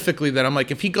specifically that I'm like,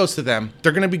 if he goes to them,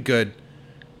 they're going to be good.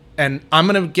 And I'm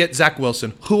going to get Zach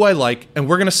Wilson, who I like, and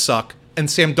we're going to suck. And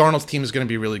Sam Darnold's team is going to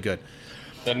be really good.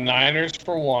 The Niners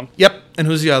for one. Yep. And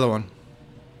who's the other one?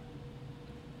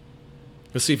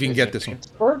 Let's see if you can get this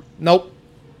Pittsburgh? one. Nope.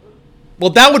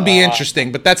 Well, that would be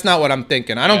interesting, but that's not what I'm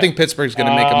thinking. I don't think Pittsburgh's going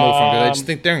to make a move from it. I just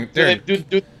think they're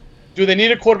do they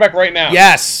need a quarterback right now?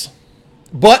 Yes.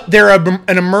 But they're an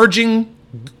emerging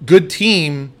good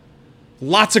team.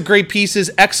 Lots of great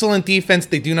pieces, excellent defense.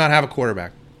 They do not have a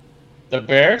quarterback. The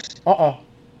Bears? I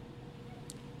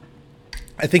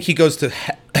think he goes to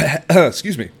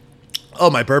excuse me. Oh,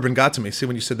 my bourbon got to me. See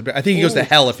when you said the Bears. I think he goes to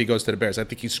hell if he goes to the Bears. I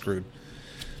think he's screwed.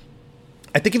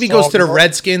 I think if he goes to the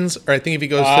Redskins, or I think if he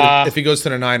goes to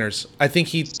the Niners, I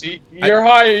think you're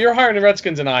higher the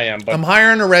Redskins than I am. But I'm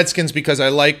higher on the Redskins because I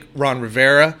like Ron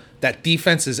Rivera. That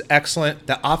defense is excellent.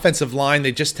 The offensive line,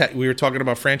 we were talking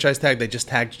about franchise tag. They just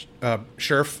tagged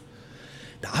Scherf.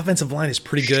 The offensive line is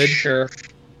pretty good. Sure.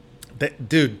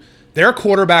 Dude, they're a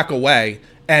quarterback away.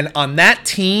 And on that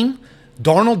team,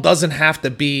 Darnold doesn't have to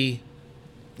be,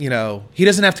 he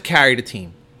doesn't have to carry the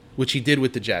team, which he did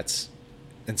with the Jets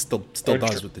and still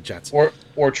does with the Jets.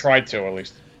 Or tried to, at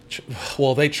least.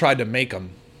 Well, they tried to make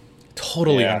him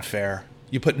totally unfair.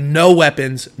 You put no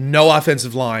weapons, no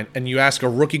offensive line, and you ask a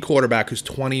rookie quarterback who's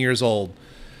 20 years old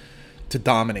to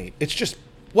dominate. It's just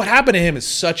what happened to him is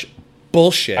such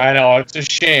bullshit. I know, it's a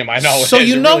shame. I know. So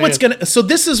So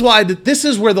this is why this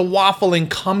is where the waffling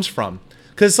comes from.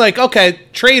 Because okay,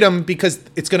 trade him because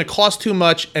it's going to cost too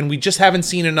much, and we just haven't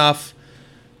seen enough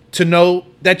to know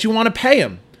that you want to pay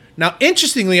him. Now,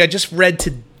 interestingly, I just read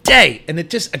today, and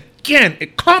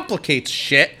it complicates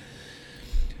shit.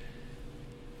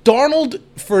 Darnold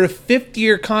for a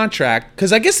 5th-year contract,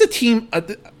 because I guess the team,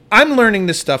 I'm learning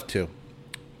this stuff too.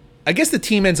 I guess the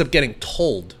team ends up getting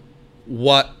told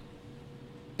what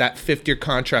that 5th-year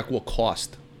contract will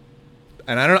cost,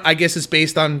 and I guess it's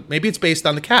based on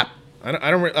the cap. I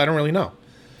don't really know.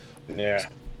 Yeah.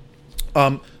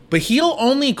 But he'll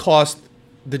only cost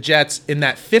the Jets in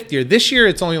that 5th year. This year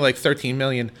it's only like $13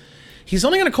 million. He's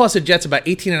only going to cost the Jets about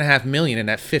 $18.5 million in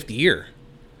that 5th year.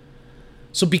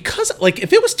 So because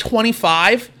if it was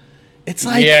 25, it's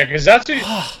like because that's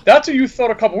what you thought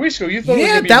a couple weeks ago. You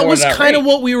thought that was kind of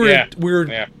what we were the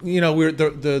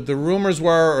rumors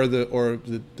were or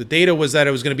the data was that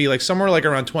it was going to be somewhere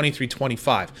around 23,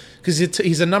 25 because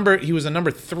he was a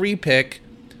number 3 pick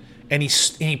and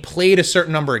he played a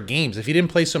certain number of games. If he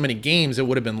didn't play so many games, it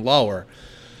would have been lower.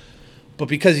 But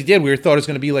because he did, we thought it was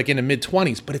going to be in the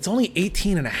mid-20s. But it's only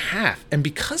 18.5. And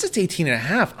because it's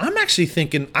 18.5, I'm actually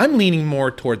thinking I'm leaning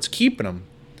more towards keeping him.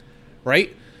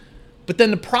 Right? But then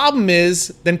the problem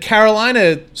is, then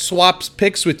Carolina swaps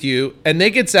picks with you, and they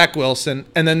get Zach Wilson,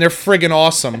 and then they're friggin'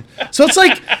 awesome. So it's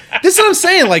this is what I'm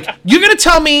saying. You're going to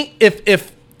tell me if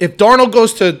Darnold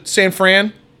goes to San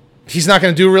Fran, he's not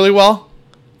going to do really well?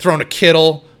 Throwing a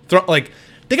Kittle.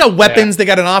 They got weapons. They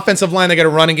got an offensive line. They got a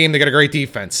running game. They got a great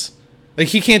defense.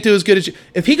 He can't do as good as you.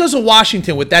 If he goes to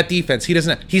Washington with that defense, he's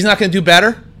not going to do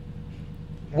better.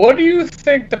 What do you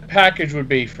think the package would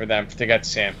be for them to get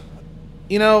Sam?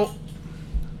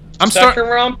 Second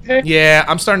round pick? Yeah,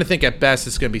 I'm starting to think at best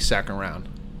it's going to be second round.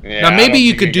 Yeah, now maybe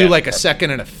you could do a second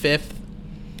and a 5th.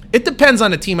 It depends on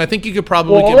the team. I think you could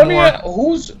probably get more.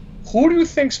 Who do you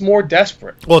think's more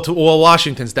desperate? Well,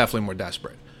 Washington's definitely more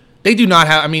desperate. They do not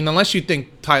have. I mean, unless you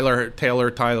think Tyler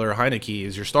Heineke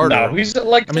is your starter. No, he's they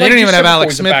don't even have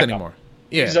Alex Smith anymore.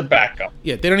 Yeah, he's a backup.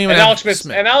 Yeah, they don't even have Alex Smith.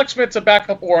 Smith. And Alex Smith's a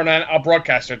backup or a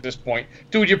broadcaster at this point.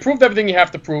 Dude, you proved everything you have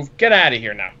to prove. Get out of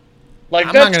here now. I'm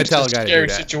not going to tell a guy to do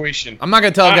that. Situation. I'm not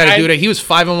going to tell a guy to do that. He was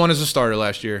 5-1 as a starter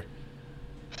last year.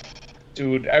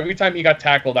 Dude, every time he got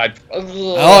tackled, I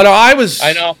know.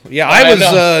 I know. Yeah, I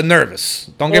was nervous.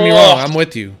 Don't get me wrong. I'm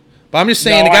with you. But I'm just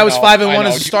saying the guy was 5-1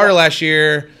 as a starter last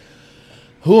year.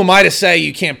 Who am I to say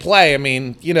you can't play? I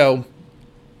mean,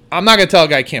 I'm not going to tell a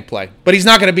guy he can't play, but he's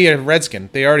not going to be a Redskin.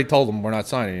 They already told him we're not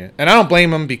signing you. And I don't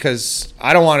blame him because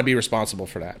I don't want to be responsible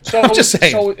for that. So, I'm just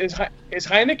saying. So is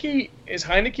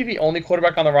Heineke the only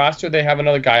quarterback on the roster? Or they have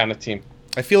another guy on the team.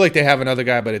 I feel like they have another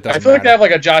guy, but it doesn't matter. I feel like they have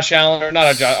like a Josh Allen or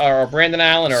not or a Brandon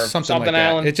Allen or something like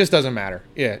Allen. That. It just doesn't matter.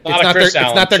 Yeah, it's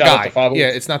not their guy. Yeah,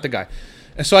 it's not the guy.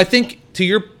 And so I think to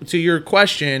your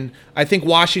question, I think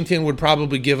Washington would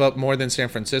probably give up more than San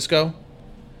Francisco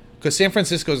because San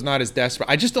Francisco is not as desperate.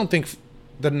 I just don't think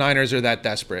the Niners are that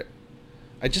desperate.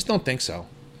 I just don't think so.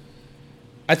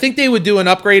 I think they would do an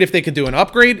upgrade if they could do an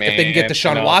upgrade. If they can get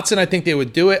Deshaun Watson, I think they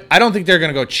would do it. I don't think they're going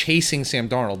to go chasing Sam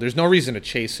Darnold. There's no reason to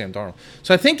chase Sam Darnold.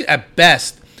 So I think at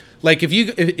best, like if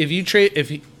you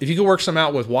could work some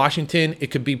out with Washington,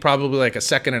 it could be probably like a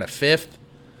second and a fifth.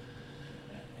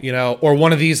 You know, or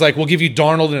one of these like we'll give you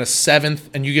Darnold in a seventh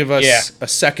and you give us a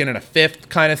second and a fifth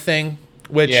kind of thing.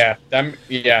 Which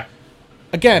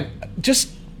again,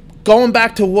 just going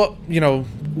back to what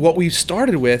we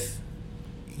started with.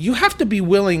 You have to be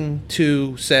willing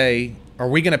to say, are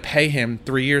we going to pay him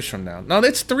 3 years from now? Now,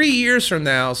 that's 3 years from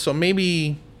now, so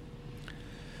maybe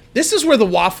this is where the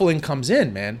waffling comes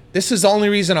in, man. This is the only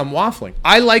reason I'm waffling.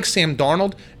 I like Sam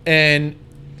Darnold, and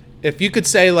if you could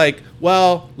say, like,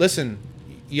 well, listen,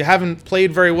 you haven't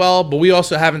played very well, but we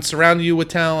also haven't surrounded you with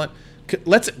talent.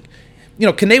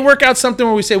 Can they work out something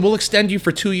where we say, we'll extend you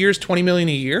for 2 years, $20 million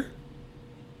a year?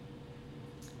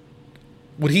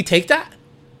 Would he take that?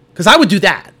 Because I would do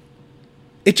that.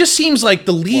 It just seems like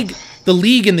the league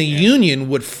and the union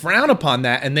would frown upon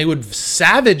that, and they would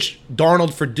savage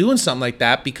Darnold for doing something like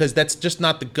that because that's just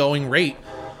not the going rate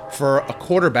for a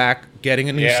quarterback getting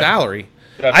a new salary.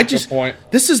 That's a good point.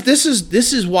 This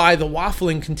is why the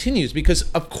waffling continues because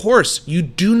of course you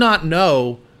do not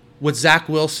know what Zach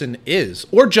Wilson is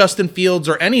or Justin Fields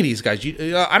or any of these guys.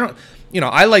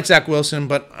 I like Zach Wilson,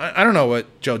 but I don't know what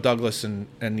Joe Douglas and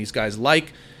these guys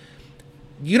like.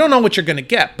 You don't know what you're going to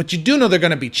get, but you do know they're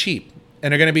going to be cheap,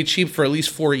 and they're going to be cheap for at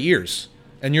least 4 years.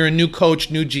 And you're a new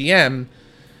coach, new GM.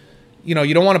 You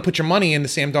don't want to put your money in the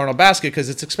Sam Darnold basket because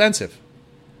it's expensive.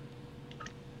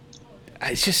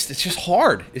 It's just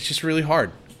hard. It's just really hard.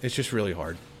 It's just really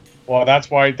hard. Well, that's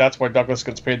why Douglas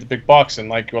gets paid the big bucks, and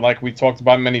like we talked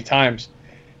about many times,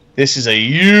 this is a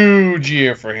huge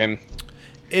year for him.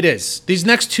 It is. These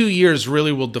next 2 years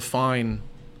really will define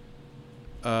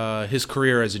his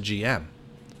career as a GM.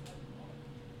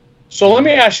 So let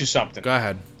me ask you something. Go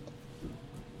ahead.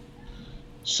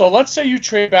 So let's say you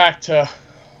trade back to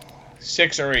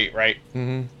 6 or 8, right?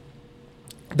 Mm-hmm.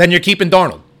 Then you're keeping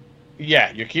Darnold.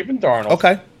 Yeah, you're keeping Darnold.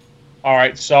 Okay. All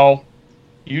right, so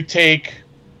you take...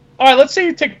 All right, let's say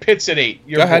you take Pitts at 8,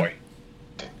 your boy.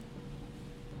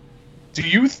 Do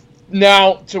you...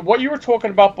 Now, to what you were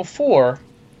talking about before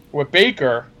with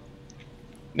Baker...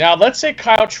 Now, let's say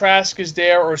Kyle Trask is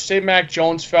there, or say Mac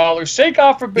Jones fell, or say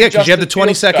God forbid. Yeah, because you have the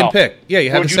 22nd pick. Yeah, you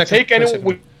have the second. Would you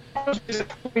take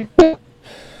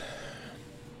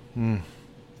anyone?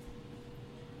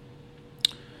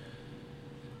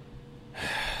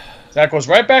 That goes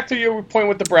right back to your point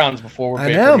with the Browns before.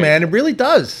 I know, man. It really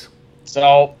does.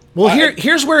 So,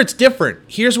 here's where it's different.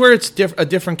 Here's where it's a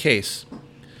different case.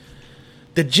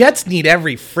 The Jets need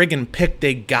every friggin' pick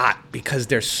they got because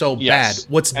they're so bad.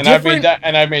 What's different?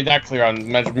 I've made that clear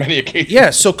on many occasions.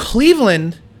 Yeah, so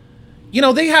Cleveland,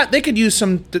 they could use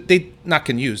some. They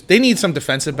need some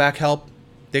defensive back help.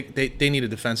 They need a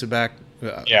defensive back.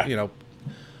 But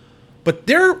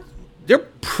they're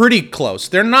pretty close.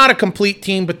 They're not a complete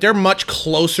team, but they're much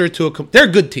closer to they're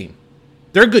a good team.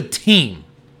 They're a good team.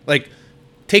 Like.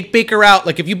 Take Baker out.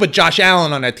 Like, if you put Josh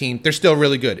Allen on that team, they're still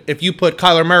really good. If you put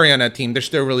Kyler Murray on that team, they're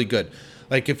still really good.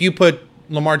 Like, if you put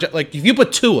if you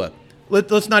put Tua,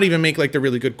 let's not even make like the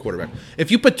really good quarterback.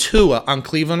 If you put Tua on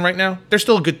Cleveland right now, they're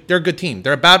still good. They're a good team.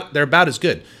 They're about as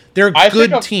good. They're a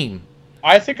good team.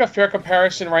 I think a fair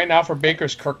comparison right now for Baker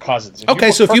is Kirk Cousins.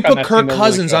 If you put Kirk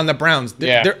Cousins on the Browns,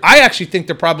 I actually think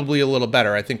they're probably a little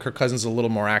better. I think Kirk Cousins is a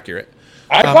little more accurate.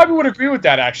 I probably would agree with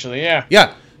that, actually, yeah.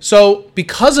 Yeah. So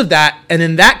because of that, and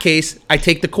in that case, I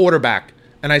take the quarterback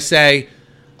and I say,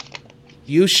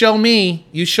 you show me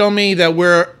that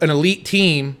we're an elite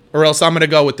team, or else I'm going to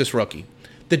go with this rookie.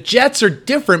 The Jets are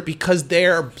different because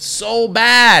they're so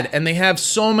bad and they have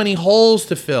so many holes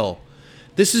to fill.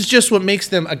 This is just what makes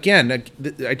them, again, I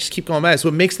just keep going back, it's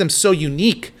what makes them so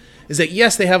unique is that,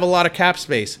 yes, they have a lot of cap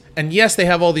space, and yes, they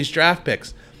have all these draft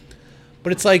picks.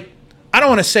 But it's like, I don't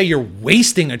want to say you're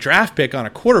wasting a draft pick on a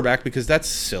quarterback because that's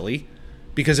silly.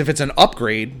 Because if it's an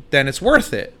upgrade, then it's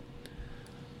worth it.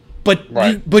 But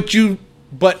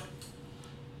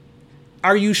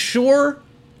are you sure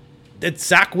that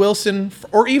Zach Wilson,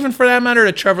 or even for that matter,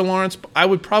 to Trevor Lawrence, I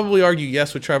would probably argue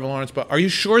yes with Trevor Lawrence, but are you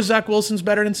sure Zach Wilson's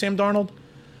better than Sam Darnold?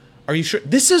 Are you sure?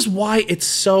 This is why it's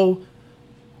so,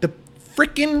 the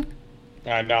freaking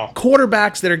I know.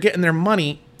 quarterbacks that are getting their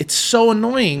money, it's so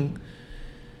annoying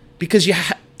because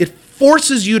it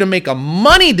forces you to make a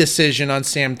money decision on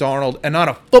Sam Darnold and not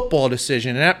a football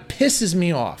decision, and that pisses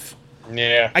me off.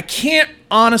 Yeah. I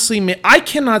cannot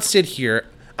sit here.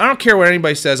 I don't care what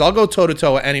anybody says. I'll go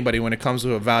toe-to-toe with anybody when it comes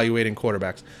to evaluating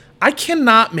quarterbacks. I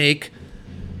cannot make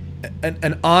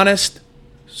an honest,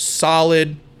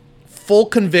 solid, full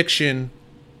conviction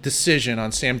decision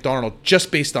on Sam Darnold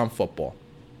just based on football.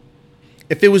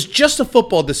 If it was just a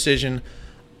football decision,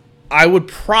 I would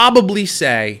probably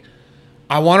say,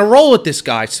 I want to roll with this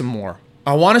guy some more.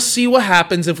 I want to see what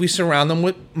happens if we surround them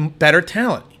with better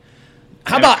talent.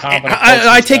 How about,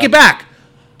 I take it back.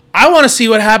 I want to see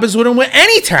what happens with him with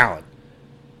any talent.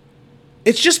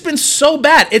 It's just been so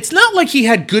bad. It's not like he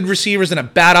had good receivers and a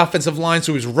bad offensive line,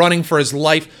 so he was running for his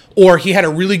life, or he had a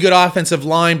really good offensive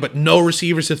line but no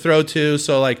receivers to throw to,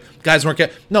 so like guys weren't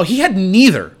getting. No, he had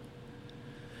neither.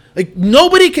 Like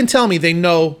nobody can tell me they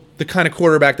know the kind of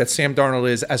quarterback that Sam Darnold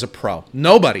is as a pro.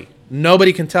 Nobody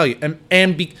can tell you.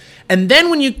 And then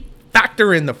when you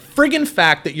factor in the friggin'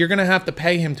 fact that you're going to have to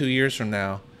pay him 2 years from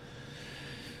now,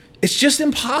 it's just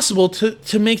impossible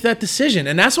to make that decision.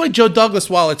 And that's why Joe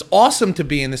Douglas, while it's awesome to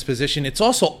be in this position, it's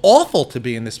also awful to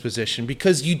be in this position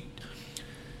because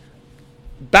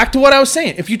back to what I was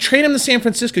saying, if you trade him to San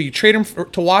Francisco, you trade him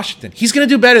to Washington, he's going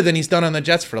to do better than he's done on the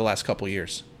Jets for the last couple of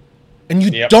years. And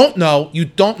you don't know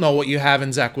what you have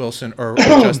in Zach Wilson or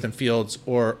Justin Fields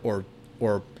or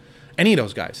any of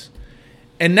those guys.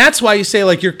 And that's why you say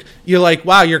like you're like,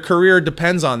 wow, your career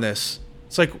depends on this.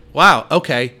 It's like, wow,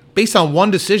 okay. Based on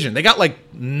one decision. They got like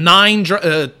more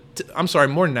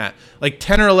than that. Like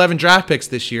 10 or 11 draft picks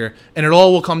this year, and it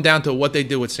all will come down to what they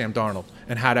do with Sam Darnold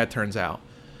and how that turns out.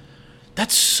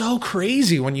 That's so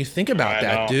crazy when you think about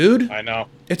that, dude. I know.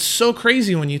 It's so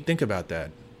crazy when you think about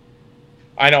that.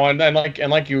 I know, and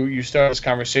like you started this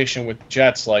conversation with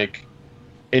Jets, like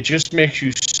it just makes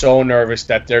you so nervous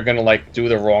that they're gonna like do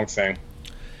the wrong thing.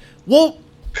 Well,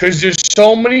 because there's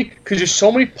so many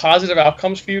positive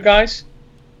outcomes for you guys.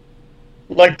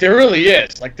 Like there really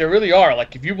is. Like there really are.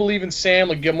 Like if you believe in Sam,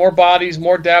 like get more bodies,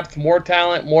 more depth, more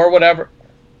talent, more whatever.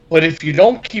 But if you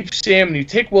don't keep Sam and you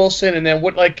take Wilson and then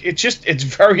what, like it's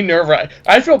very nerve-wracking.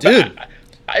 I feel bad.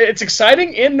 It's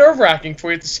exciting and nerve-wracking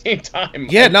for you at the same time.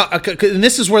 Yeah, no, and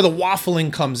this is where the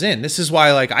waffling comes in. This is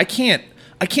why like I can't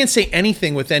say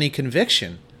anything with any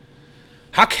conviction.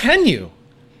 How can you?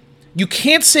 You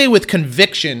can't say with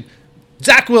conviction,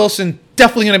 Zach Wilson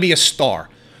definitely going to be a star.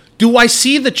 Do I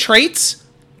see the traits?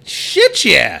 Shit,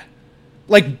 yeah.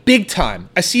 Like, big time.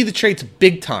 I see the traits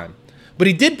big time. But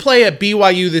he did play at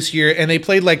BYU this year, and they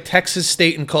played like Texas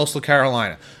State and Coastal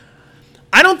Carolina.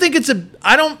 I don't think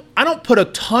I don't put a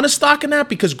ton of stock in that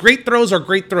because great throws are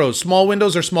great throws. Small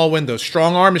windows are small windows.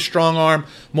 Strong arm is strong arm.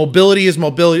 Mobility is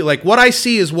mobility. Like, what I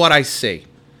see is what I see.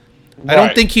 Right. I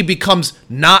don't think he becomes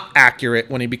not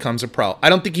accurate when he becomes a pro. I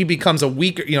don't think he becomes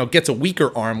gets a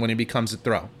weaker arm when he becomes a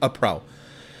pro.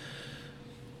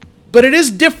 But it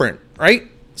is different, right?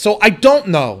 So I don't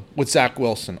know with Zach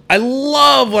Wilson. I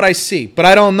love what I see, but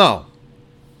I don't know.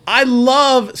 I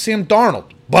love Sam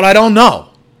Darnold, but I don't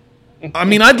know. I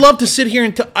mean, I'd love to sit here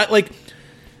and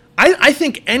I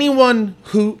think anyone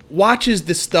who watches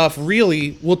this stuff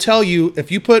really will tell you if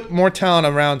you put more talent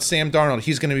around Sam Darnold,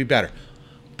 he's going to be better.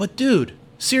 But dude,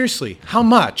 seriously, how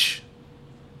much?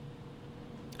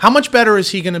 How much better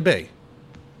is he going to be?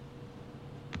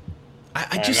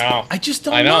 I just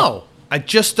don't know. I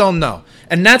just don't know.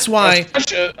 And that's why,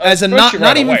 as a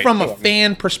not even from a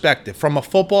fan perspective, from a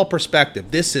football perspective,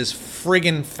 this is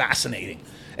friggin' fascinating.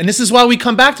 And this is why we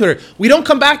come back to it. We don't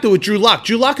come back to it with Drew Lock.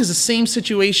 Drew Lock is the same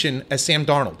situation as Sam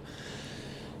Darnold.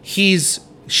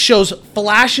 Shows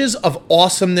flashes of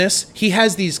awesomeness. He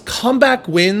has these comeback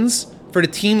wins for the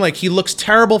team. Like he looks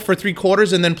terrible for 3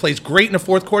 quarters and then plays great in the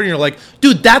 4th quarter. And you're like,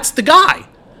 dude, that's the guy.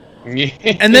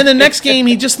 And then the next game,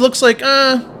 he just looks like,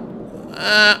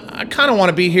 I kind of want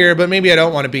to be here, but maybe I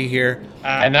don't want to be here.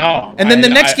 I know. And then the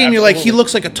next game, you're like, he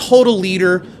looks like a total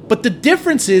leader. But the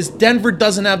difference is Denver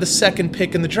doesn't have the 2nd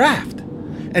pick in the draft.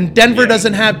 And Denver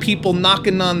doesn't have people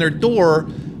knocking on their door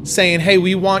saying, hey,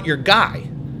 we want your guy.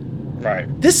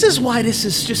 Right. This is why this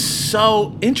is just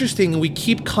so interesting, and we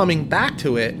keep coming back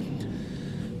to it.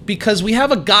 Because we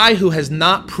have a guy who has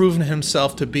not proven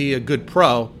himself to be a good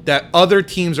pro that other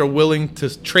teams are willing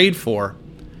to trade for.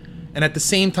 And at the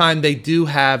same time, they do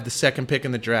have the 2nd pick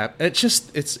in the draft. It's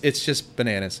just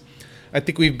bananas. I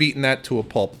think we've beaten that to a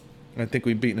pulp. I think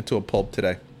we've beaten it to a pulp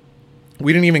today.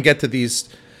 We didn't even get to the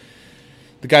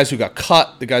guys who got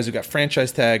cut, the guys who got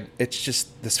franchise tag. It's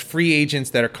just this free agents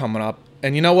that are coming up.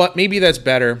 And you know what? Maybe that's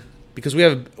better because we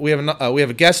have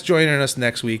a guest joining us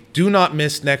next week. Do not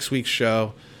miss next week's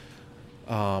show.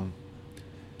 We're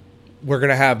going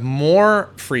to have more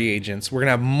free agents. We're going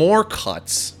to have more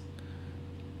cuts,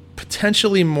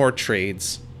 potentially more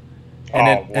trades.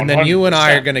 And then you and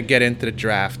I are going to get into the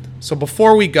draft. So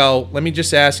before we go, let me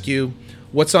just ask you,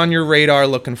 what's on your radar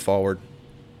looking forward?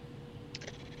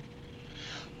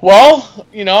 Well,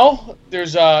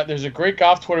 there's a great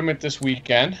golf tournament this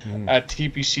weekend at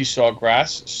TPC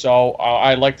Sawgrass. So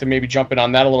I'd like to maybe jump in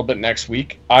on that a little bit next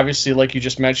week. Obviously, like you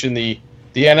just mentioned, the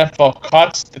NFL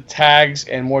cuts, the tags,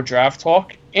 and more draft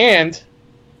talk. And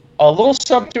a little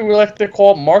something we like to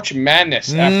call March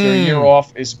Madness after a year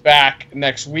off is back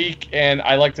next week, and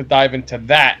I like to dive into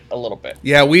that a little bit.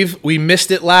 Yeah, we missed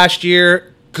it last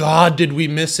year. God, did we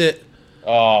miss it?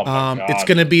 Oh, my God. It's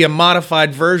going to be a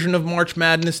modified version of March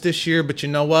Madness this year, but you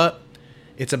know what?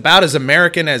 It's about as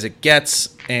American as it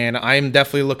gets, and I'm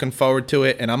definitely looking forward to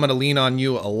it, and I'm going to lean on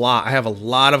you a lot. I have a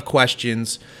lot of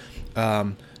questions.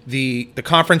 The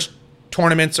conference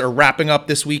tournaments are wrapping up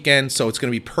this weekend, so it's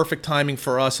going to be perfect timing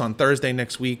for us on Thursday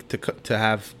next week to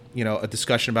have a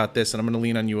discussion about this, and I'm going to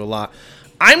lean on you a lot.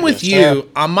 I'm with you. Sir.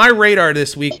 On my radar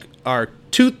this week are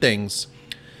two things.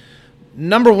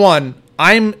 Number one,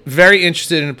 I'm very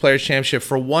interested in the Players' Championship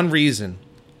for one reason.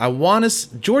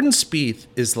 Jordan Spieth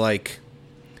is like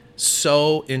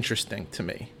so interesting to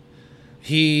me.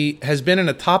 He has been in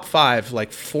the top 5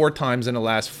 like 4 times in the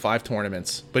last 5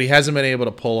 tournaments, but he hasn't been able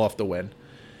to pull off the win.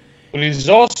 But he's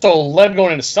also led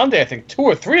going into Sunday, I think, 2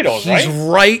 or 3 of those, right? He's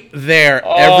right there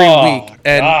every week.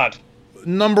 And God.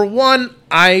 Number one,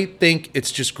 I think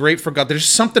it's just great for God. There's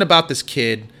something about this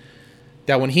kid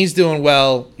that when he's doing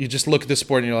well, you just look at the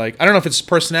sport and you're like, I don't know if it's his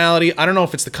personality. I don't know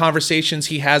if it's the conversations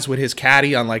he has with his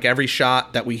caddy on like every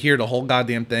shot that we hear the whole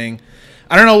goddamn thing.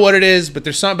 I don't know what it is, but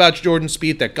there's something about Jordan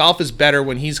Spieth that golf is better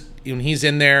when he's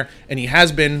in there, and he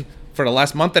has been for the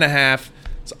last month and a half.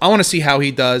 So I want to see how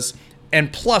he does.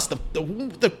 And plus,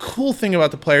 the cool thing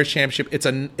about the Players' Championship,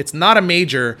 it's not a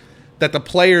major that the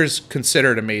players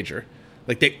consider it a major.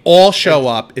 Like they all show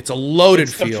up. It's a loaded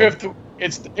field.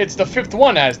 It's the fifth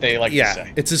one, as they like to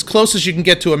say. It's as close as you can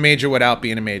get to a major without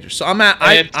being a major. So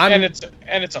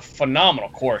it's a phenomenal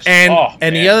course.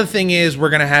 And the other thing is we're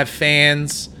gonna have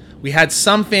fans. We had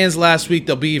some fans last week.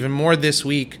 There'll be even more this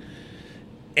week.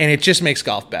 And it just makes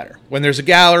golf better. When there's a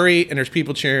gallery and there's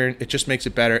people cheering, it just makes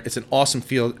it better. It's an awesome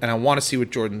field, and I want to see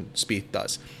what Jordan Spieth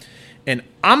does. And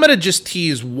I'm gonna just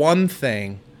tease one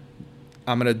thing.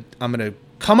 I'm gonna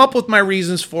come up with my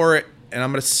reasons for it, and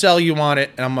I'm gonna sell you on it,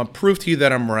 and I'm gonna prove to you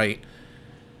that I'm right.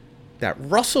 That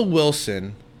Russell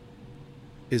Wilson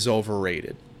is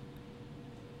overrated.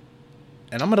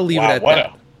 And I'm gonna leave it at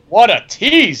that. What a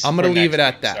tease! I'm gonna leave it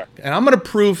at that, and I'm gonna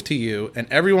prove to you and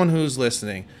everyone who's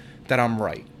listening that I'm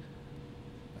right.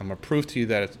 I'm gonna prove to you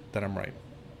that I'm right.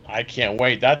 I can't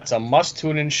wait. That's a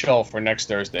must-tune-in show for next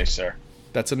Thursday, sir.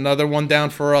 That's another one down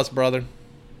for us, brother.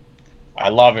 I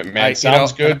love it, man.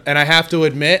 Sounds good. And I have to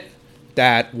admit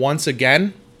that once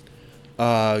again,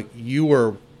 you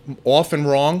were often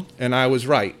wrong, and I was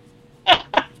right.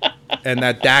 And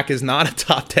that Dak is not a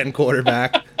top 10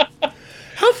 quarterback.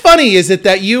 How funny is it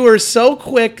that you were so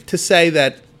quick to say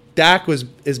that Dak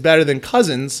is better than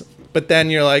Cousins, but then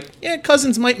you're like, yeah,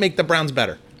 Cousins might make the Browns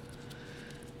better.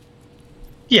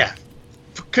 Yeah.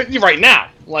 Right now.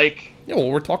 Like. Yeah, well,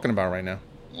 we're talking about right now.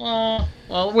 Well,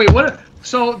 wait, what?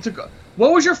 So,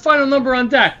 what was your final number on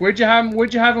Dak? Where'd you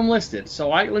have him listed? So,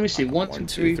 let me see. 1,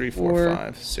 2, 3, 4,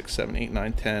 5, 6, 7, 8,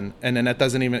 9, 10. And then that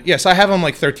doesn't even. Yes, I have him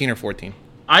like 13 or 14.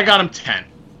 I got him 10.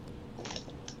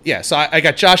 Yeah, so I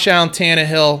got Josh Allen,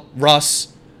 Tannehill,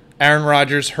 Russ, Aaron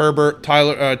Rodgers, Herbert,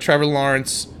 Trevor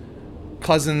Lawrence,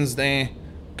 Cousins,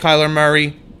 Kyler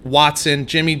Murray, Watson,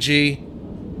 Jimmy G,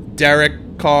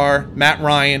 Derek Carr, Matt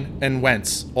Ryan, and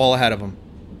Wentz, all ahead of him.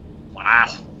 Wow.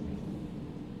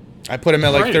 I put him at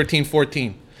like 13,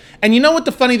 14. And you know what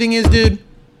the funny thing is, dude?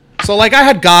 So, like, I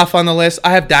had Goff on the list.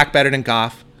 I have Dak better than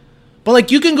Goff. But,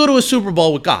 like, you can go to a Super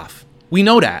Bowl with Goff. We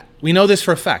know that. We know this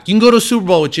for a fact. You can go to a Super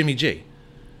Bowl with Jimmy G.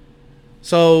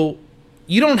 So,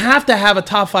 you don't have to have a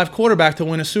top 5 quarterback to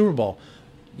win a Super Bowl.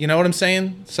 You know what I'm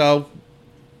saying? So,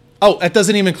 that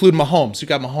doesn't even include Mahomes. You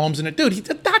got Mahomes in it.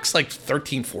 Dude, Dak's like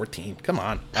 13, 14. Come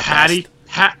on.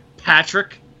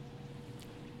 Patrick.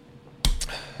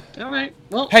 All right.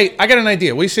 Well. Hey, I got an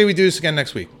idea. What do you say we do this again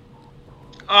next week?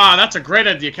 That's a great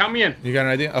idea. Count me in. You got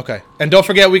an idea? Okay. And don't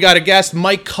forget, we got a guest.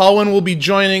 Mike Cohen will be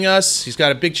joining us. He's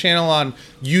got a big channel on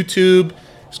YouTube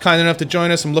was kind enough to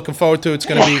join us. I'm looking forward to it.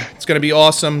 It's gonna be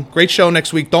awesome. Great show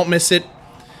next week. Don't miss it.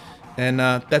 And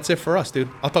that's it for us, dude.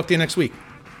 I'll talk to you next week.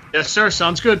 Yes, sir.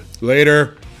 Sounds good.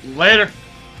 Later.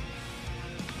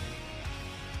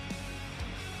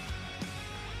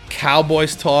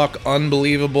 Cowboys talk,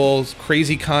 unbelievable,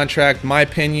 crazy contract. My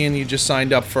opinion, you just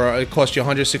signed up for, it cost you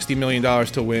 $160 million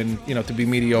to win, to be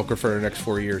mediocre for the next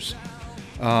 4 years.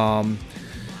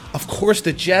 Of course,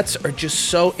 the Jets are just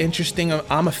so interesting.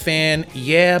 I'm a fan,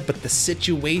 yeah, but the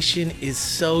situation is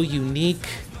so unique.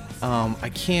 I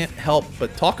can't help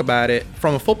but talk about it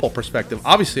from a football perspective.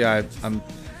 Obviously,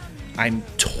 I'm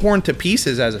torn to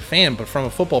pieces as a fan, but from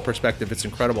a football perspective, it's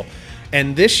incredible.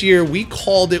 And this year, we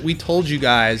called it. We told you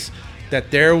guys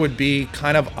that there would be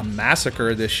kind of a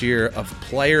massacre this year of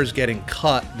players getting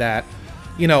cut that,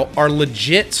 are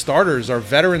legit starters, are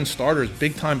veteran starters,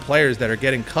 big-time players that are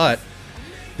getting cut.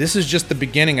 This is just the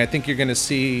beginning. I think you're going to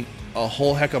see a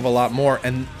whole heck of a lot more.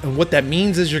 And what that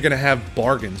means is you're going to have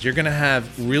bargains. You're going to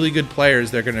have really good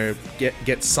players that are going to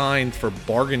get signed for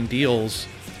bargain deals.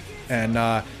 And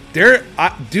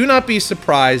do not be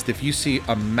surprised if you see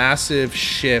a massive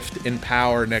shift in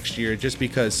power next year just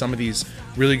because some of these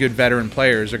really good veteran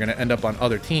players are going to end up on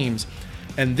other teams.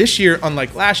 And this year,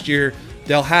 unlike last year,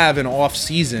 they'll have an off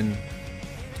season,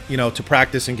 to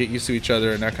practice and get used to each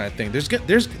other and that kind of thing. There's going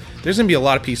to be a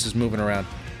lot of pieces moving around.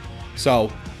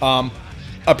 So,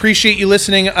 appreciate you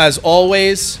listening as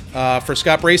always. For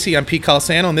Scott Bracey, I'm Pete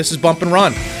Calisano, and this is Bump and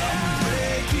Run.